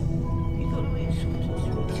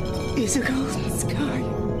is a golden sky.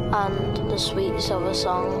 And the sweet silver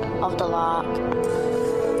song of the lark. On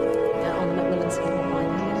the Macmillan School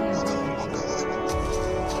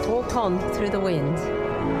Walk on through the wind.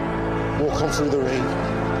 Walk on through the rain.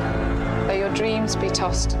 May your dreams be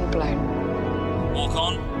tossed and blown. Walk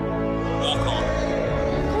on. Walk on.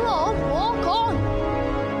 Come on, walk on.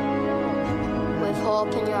 With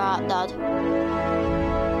hope in your heart, Dad.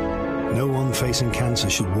 No one facing cancer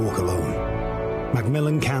should walk alone.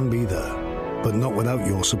 Macmillan can be there, but not without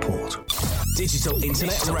your support. Digital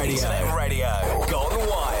Internet Radio. Gone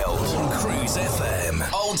wild. On Cruise FM.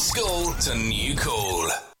 Old school to new cool.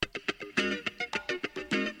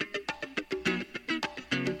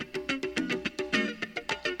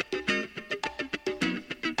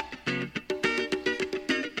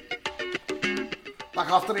 Back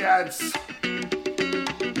after the ads.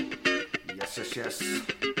 Yes.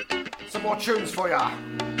 Some more tunes for ya.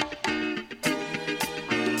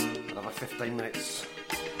 Another 15 minutes.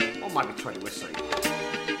 Or maybe 20, we'll see.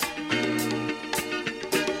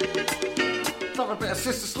 Let's have a bit of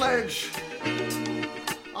Sister Sledge.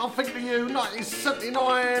 I'm thinking of you,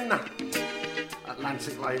 1979.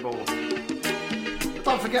 Atlantic label. But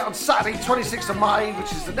don't forget on Saturday, 26th of May,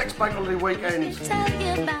 which is the next bank holiday weekend, you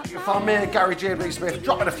can find me and Gary G and B Smith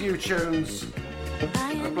dropping a few tunes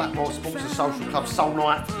at the Blackmore Sports and Social Club Soul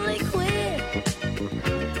Night.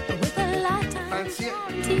 Fancy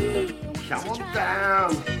it? Come on down.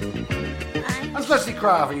 As Leslie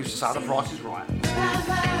Crowther used to say, the price is right.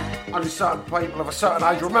 Only certain people of a certain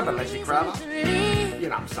age remember Leslie Crowther. You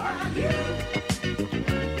know what I'm saying?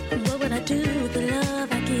 What would I do with the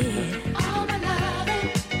love I give? All my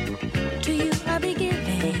loving to you I'll be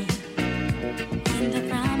giving. And I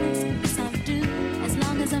promise I'll do as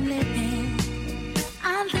long as I'm living.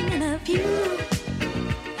 I'm thinking of you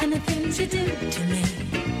and the things you do to me.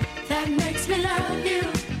 That makes me love you.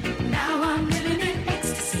 Now I'm living in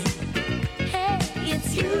ecstasy. Hey,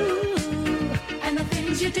 it's you and the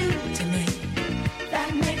things you do to me.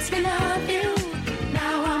 That makes me love you.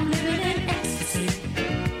 Now I'm living in ecstasy.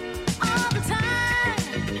 All the time,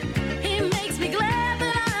 he makes me glad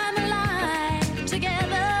that I'm alive.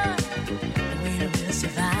 Together, we will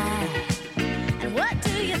survive. And what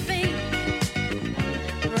do you think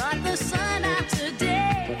brought the sun out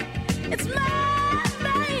today? It's my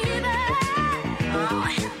baby. Oh,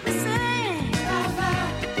 help me sing.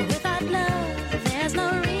 Without love, there's no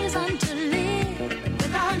reason to live.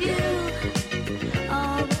 Without you,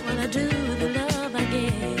 oh, what will I do with the love I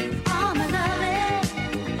give? All my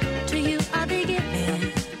loving to you I'll be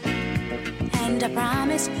giving. And I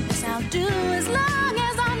promise this I'll do as long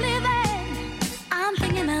as I'm living. I'm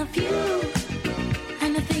thinking of you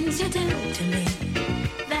and the things you do to me.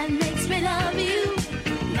 That makes me love you.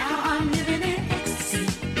 Now I'm living in ecstasy.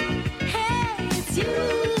 Hey, it's you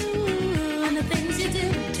and the things you do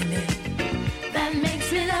to me. That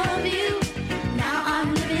makes me love you. Now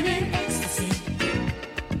I'm living in ecstasy.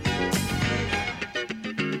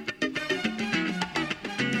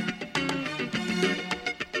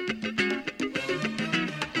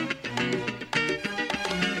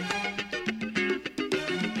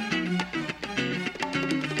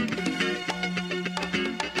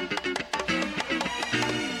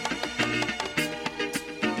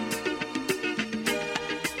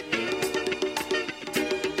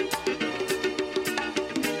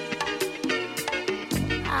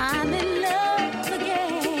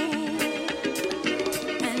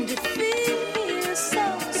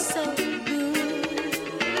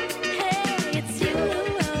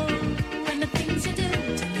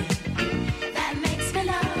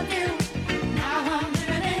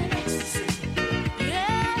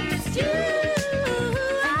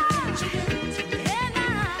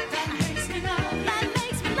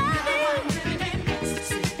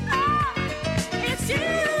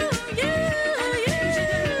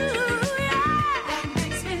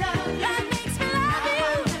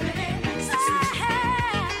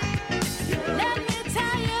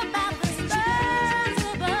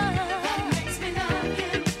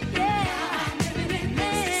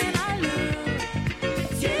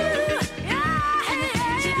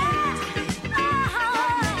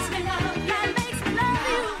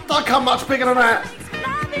 Can't come much bigger than that.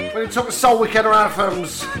 When you talk of Soul Weekend or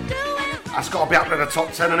anthems, that's got to be up in the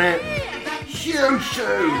top 10, isn't it? Huge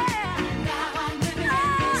shoe.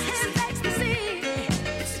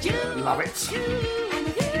 Love it.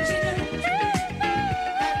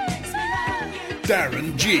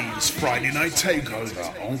 Darren G's Friday Night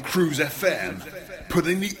Takeover on Cruise FM,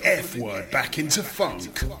 putting the F word back into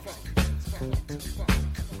funk.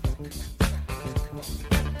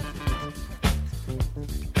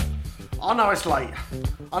 I know it's late,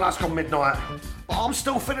 I know it's gone midnight, but I'm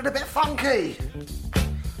still feeling a bit funky.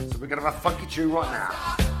 So we're going to have a funky tune right now.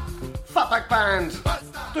 Fatback Band,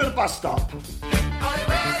 do the bus stop.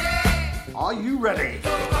 Are you ready?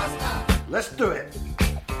 Let's do it.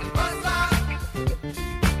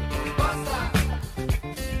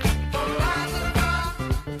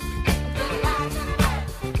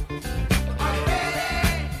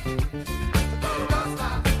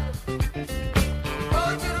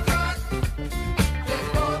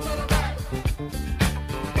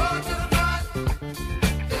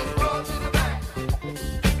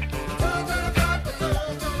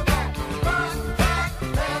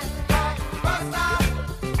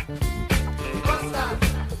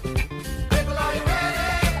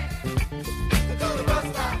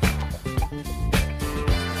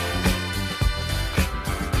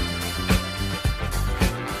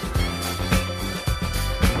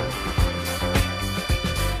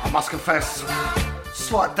 Must confess,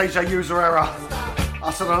 slight deja user error.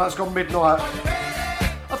 I said I know it's gone midnight.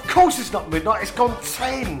 Of course it's not midnight, it's gone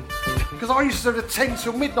 10. Because I used to do the 10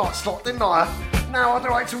 till midnight slot, didn't I? Now I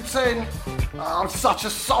do 8 till 10. Oh, I'm such a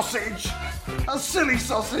sausage. A silly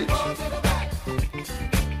sausage.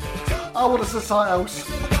 I would have said something else.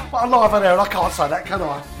 But I'm live on air and I can't say that, can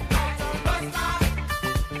I?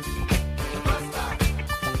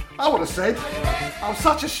 I would have said, I'm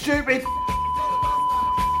such a stupid...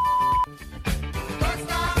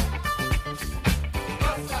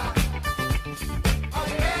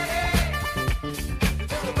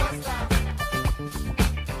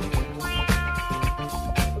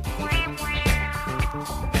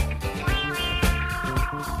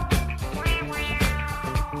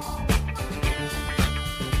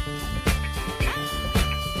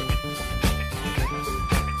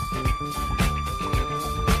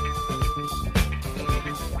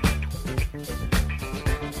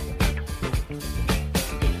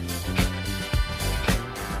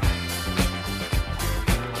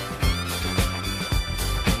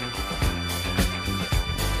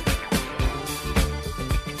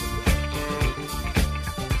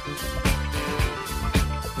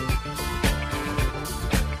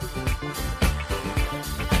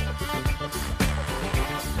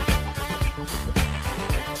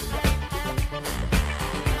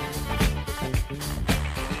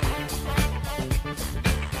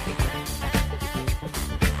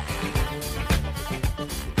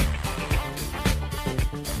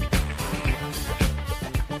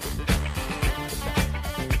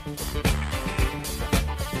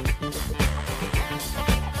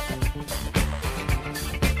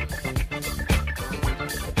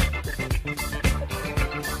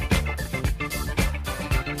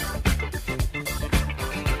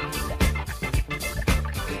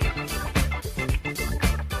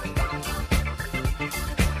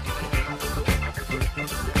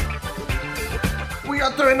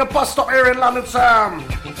 Doing the bus stop here in London town.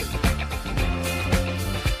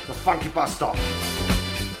 The funky bus stop.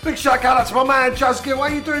 Big shout out to my man Jazz Gill. How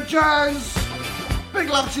you doing, Jazz? Big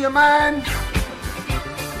love to you, man.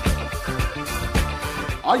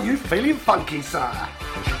 Are you feeling funky, sir?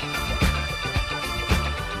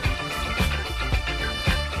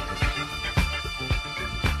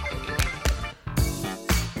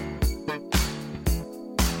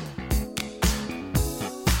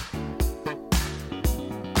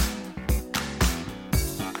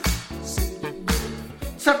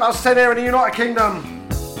 Past 10 here in the United Kingdom.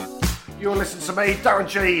 You're listening to me, Darren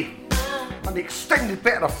G, and the extended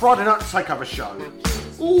bit of the Friday Night Takeover show.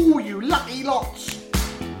 Ooh, you lucky lots.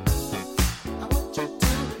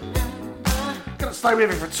 Gonna stay with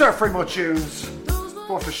you for 2 or 3 more tunes before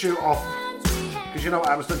I have to shoot off, because you know what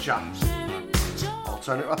happens to jumps. I'll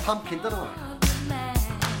turn it to a pumpkin, don't I?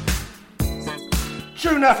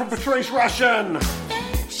 Tune now from Patrice Ration.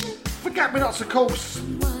 Forget Me Nots, of course.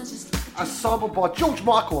 As sampled by George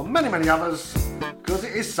Michael and many, many others, because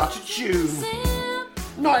it is such a tune.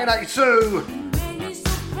 1982,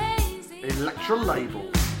 Electra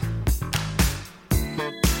Label.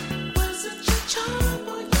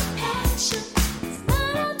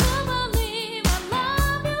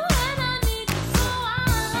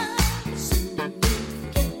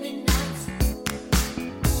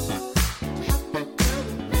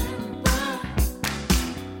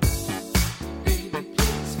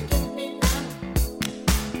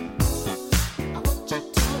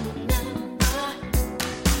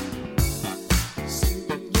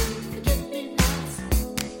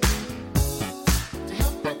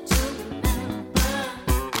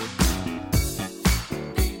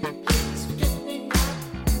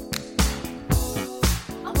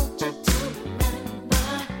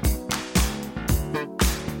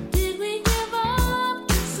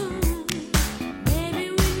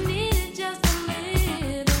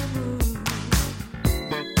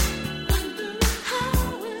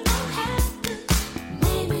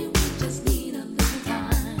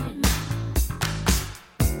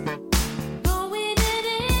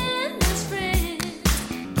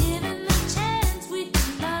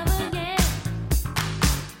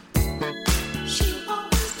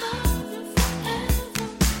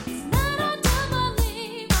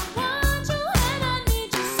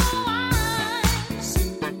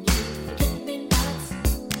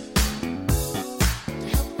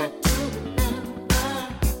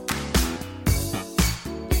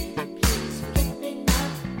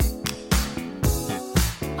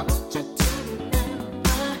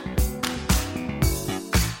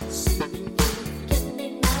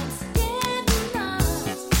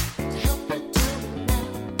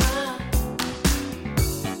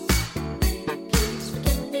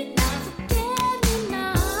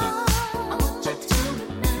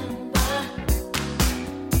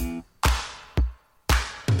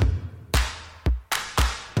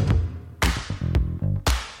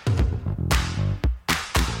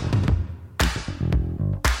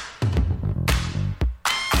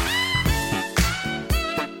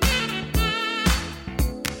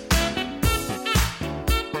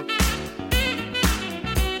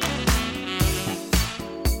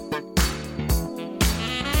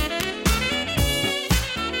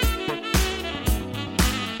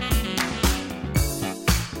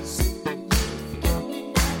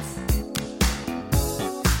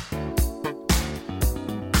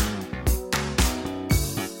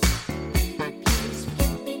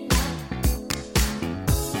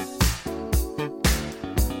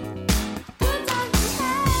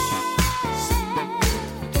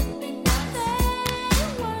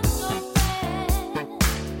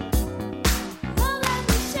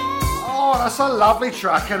 a lovely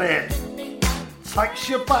track, isn't it? Takes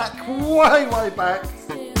you back, way, way back.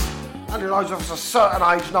 Only those of us a certain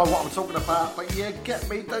age know what I'm talking about, but you get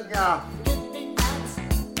me, don't ya?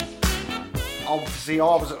 Obviously, I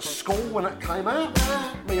was at school when it came out.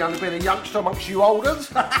 Me only being a youngster amongst you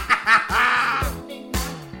olders.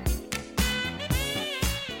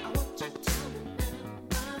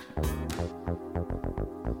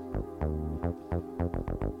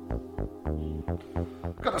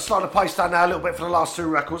 Got to slow the pace down now a little bit for the last two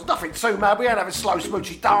records. Nothing too mad. We ain't having slow,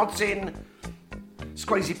 smoochy dancing,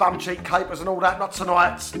 squeezy bum cheek capers and all that. Not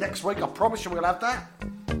tonight. Next week, I promise you we'll have that.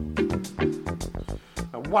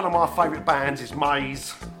 And one of my favourite bands is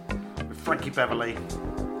Maze with Frankie Beverly.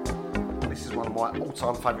 This is one of my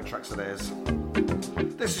all-time favourite tracks of theirs.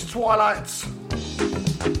 This is Twilight.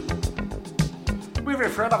 We're here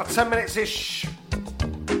for another 10 minutes-ish.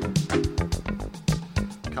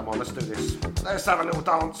 Come on, let's do this. Let's have a little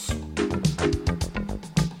dance.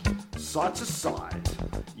 Side to side.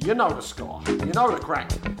 You know the score. You know the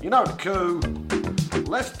crack. You know the coup.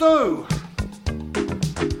 Let's do.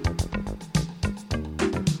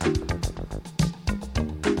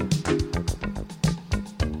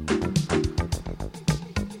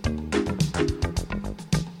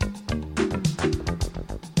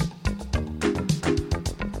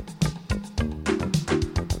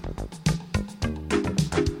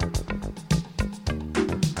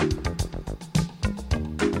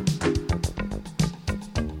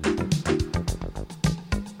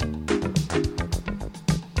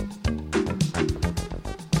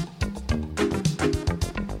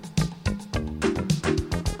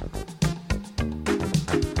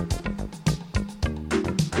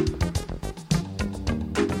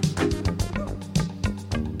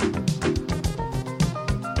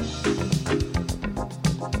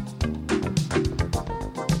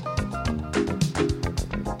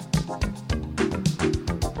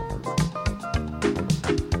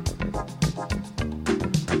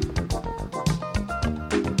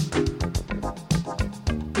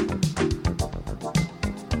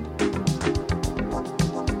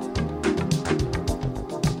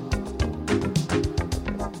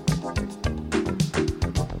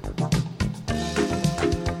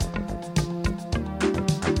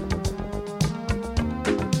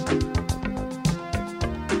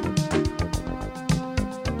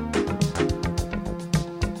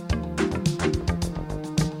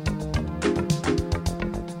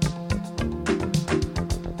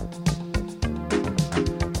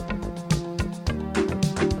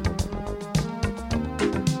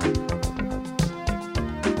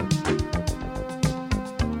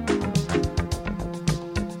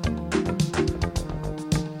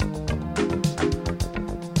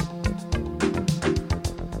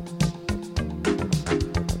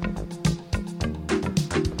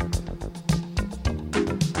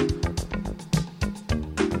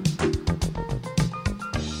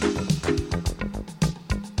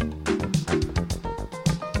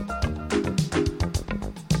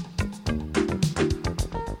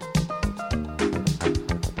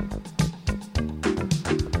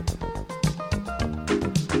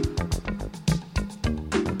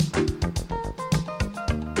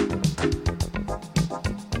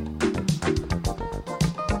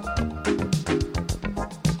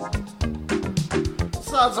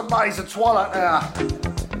 Sounds amazing, Twilight there.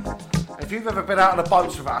 If you've ever been out on the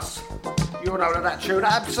boats with us, you'll know that that tune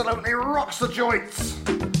absolutely rocks the joints.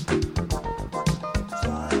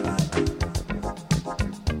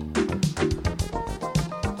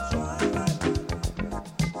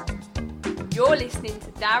 You're listening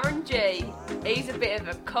to Darren G. He's a bit of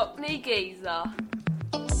a Cockney geezer.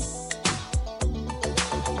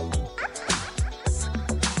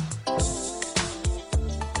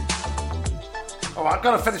 Alright, I'm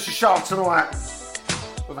going to finish the show tonight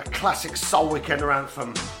with a classic soul weekender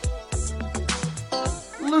anthem.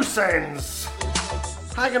 Loose Ends,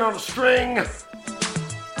 Hanging on a String,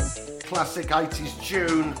 classic 80s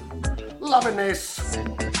tune. Loving this.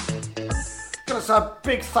 Gonna say a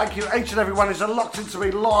big thank you to each and everyone who's locked into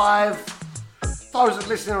me live. Those that are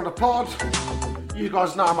listening on the pod, you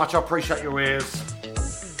guys know how much I appreciate your ears.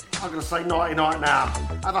 I'm gonna say nighty night now.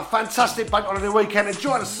 Have a fantastic bank holiday weekend.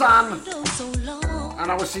 Enjoy the sun.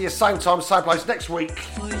 And I will see you same time, same place next week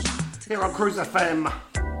here on Cruise FM.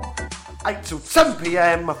 8 till 10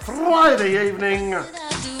 PM, Friday evening.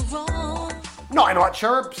 Nighty night,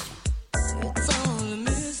 cherubs.